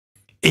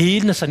ei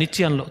na sani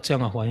chian lo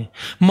changa hoi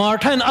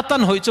marthain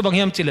atan hoi chu bang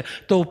hiam chile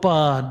to pa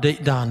de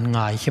dan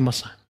ngai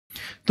himasa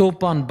to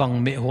pan bang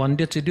me hwan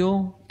de chidio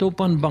to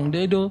pan bang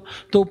de do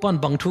to pan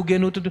bang thu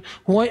genu tu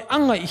hoi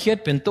angai hiat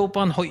pen to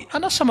pan hoi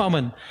ana sama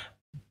man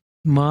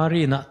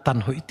mari na tan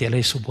hoi tele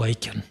su boy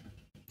kyan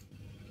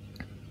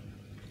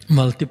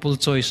multiple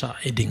choice a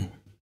eding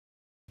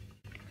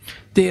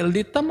tel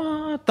di tama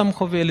tam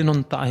khovelin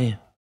on ta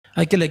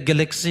ai kele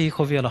galaxy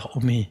khovela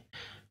umi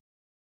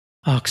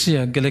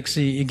aksia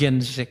galaxy again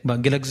sek ba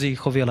galaxy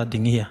khovela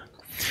dingia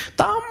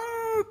tam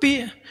pi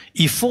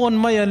I phone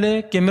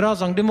mayale camera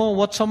jang demo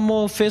WhatsApp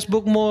mo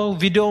Facebook mo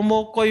video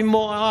mo koi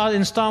mo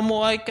Insta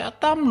mo ai ka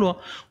tam lo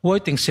woi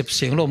ting sep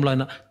seng lom lai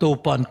na to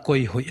pan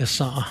koi hoi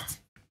asa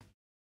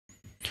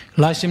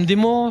lai sim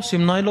dimo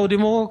sim nai lo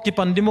dimo ki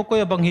pan dimo koi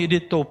abang hi di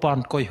to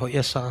pan koi hoi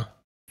asa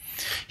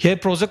he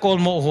project all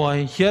mo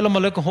hoi he la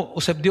malek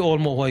sep di all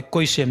mo hoi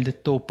koi sem di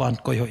to pan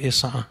koi hoi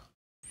asa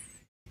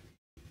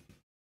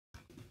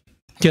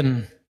ken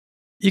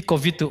I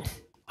covid tu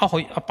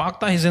ahoi apak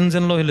ta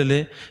zen lo hele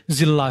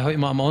zil lai hoi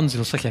ma on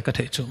zil sakya ka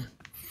the chu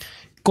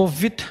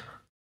covid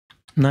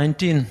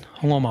 19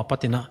 honga ma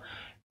patina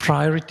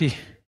priority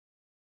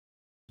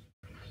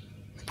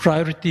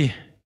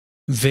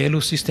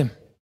value system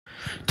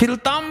til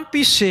tam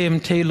pi sem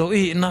thelo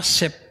I na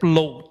sep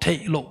lo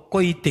thelo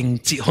koi ting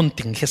chi hon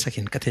ting he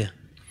sakin ka the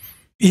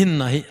in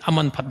nai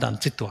aman phadan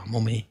chi to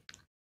momi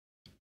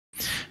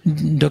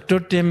doctor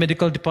te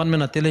medical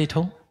department atele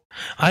tho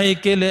ai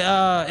kele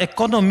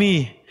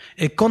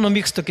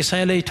economics to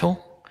kisai le tho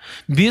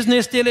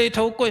business te le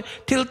tho koi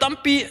til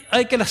tampi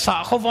ai kele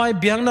sa khowai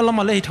biang na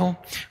lama le tho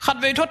khat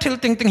ve tho til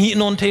ting hi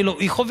non thelo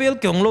I khovel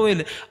kyong lo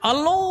ele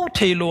alo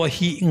thelo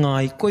hi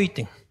ngai koi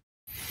ting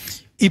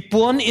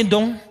ipuan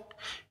idong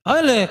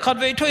ale khat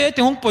ve tho e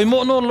te hong poimo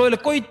non lo le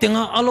koi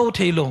tinga alo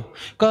thelo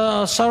ka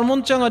sermon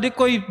changa di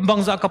koi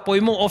bangza ka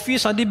poimo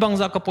office adi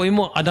bangza ka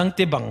poimo adang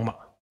te bangma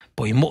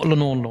poimo lo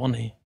non lo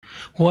nei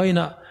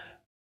huaina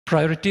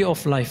priority of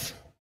life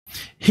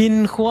hin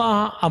khwa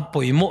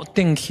apoimo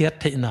teng khiat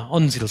theina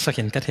onjil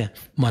sakin ka the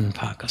man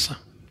pha ka sa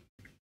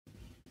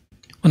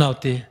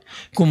unaute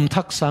kum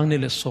thak sang ne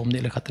le som ne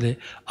le khatle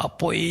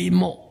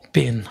apoimo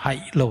pen hai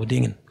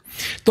loading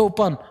to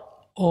pan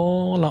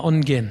ola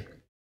ongen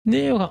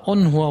ne ka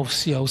on huaw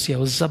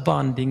siaw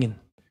zaban dingin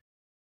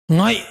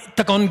ngai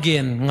takon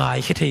gen ngai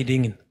he thei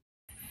dingin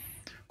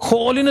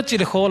kholina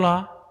chile khola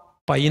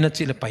paina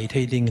chile pai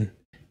thei dingin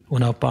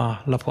una pa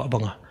lapho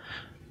banga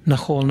na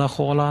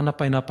khola na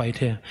paina pai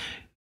the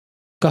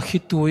ka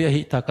khitu ya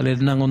hi ta kale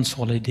nangon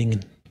solai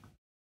dingin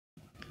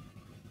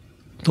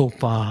to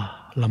pa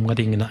lam nga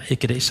dingina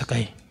ekide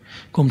sakai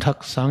kum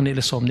thak sang ne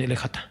le som ne le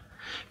khat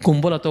kum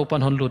bola to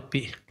pan hon lut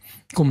pi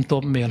kum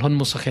top mel hon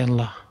musakhen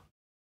la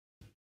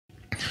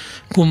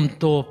kum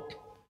top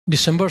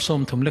December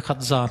som thum le khat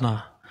zana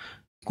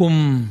kum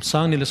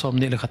sang ne le som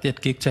ne le khatet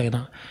kek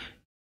chaina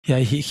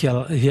yai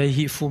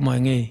hi fu mai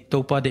nge to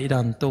pa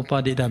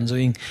de dan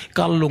joing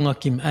kalunga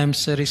kim I'm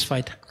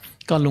satisfied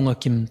kalunga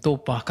kim to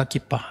pa ka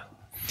kipa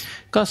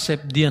ka sep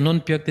dia non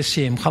piak te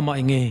sem khama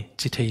nge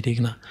chi thei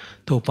ding na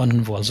to pan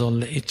wal zol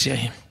le ichi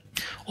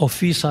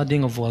office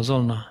ading of wal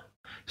zol na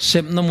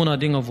sep namuna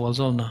ding of wal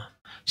zol na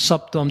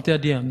sap tom te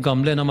dia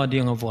gamle na ma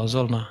ding of wal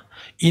zol na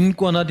in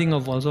ko na ding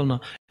of wal zol na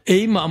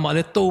ấy mà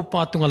le to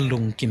pa tunga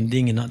lung kim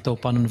ding ina to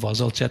pa nun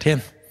vazol chat hen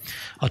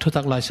athu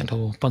tak lai sang tho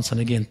pan san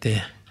again te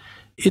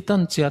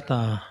itan chata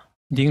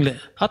ding le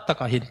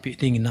ataka hin pi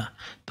ding ina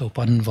to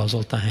pan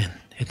vazol ta hen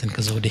eten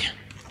ka zodi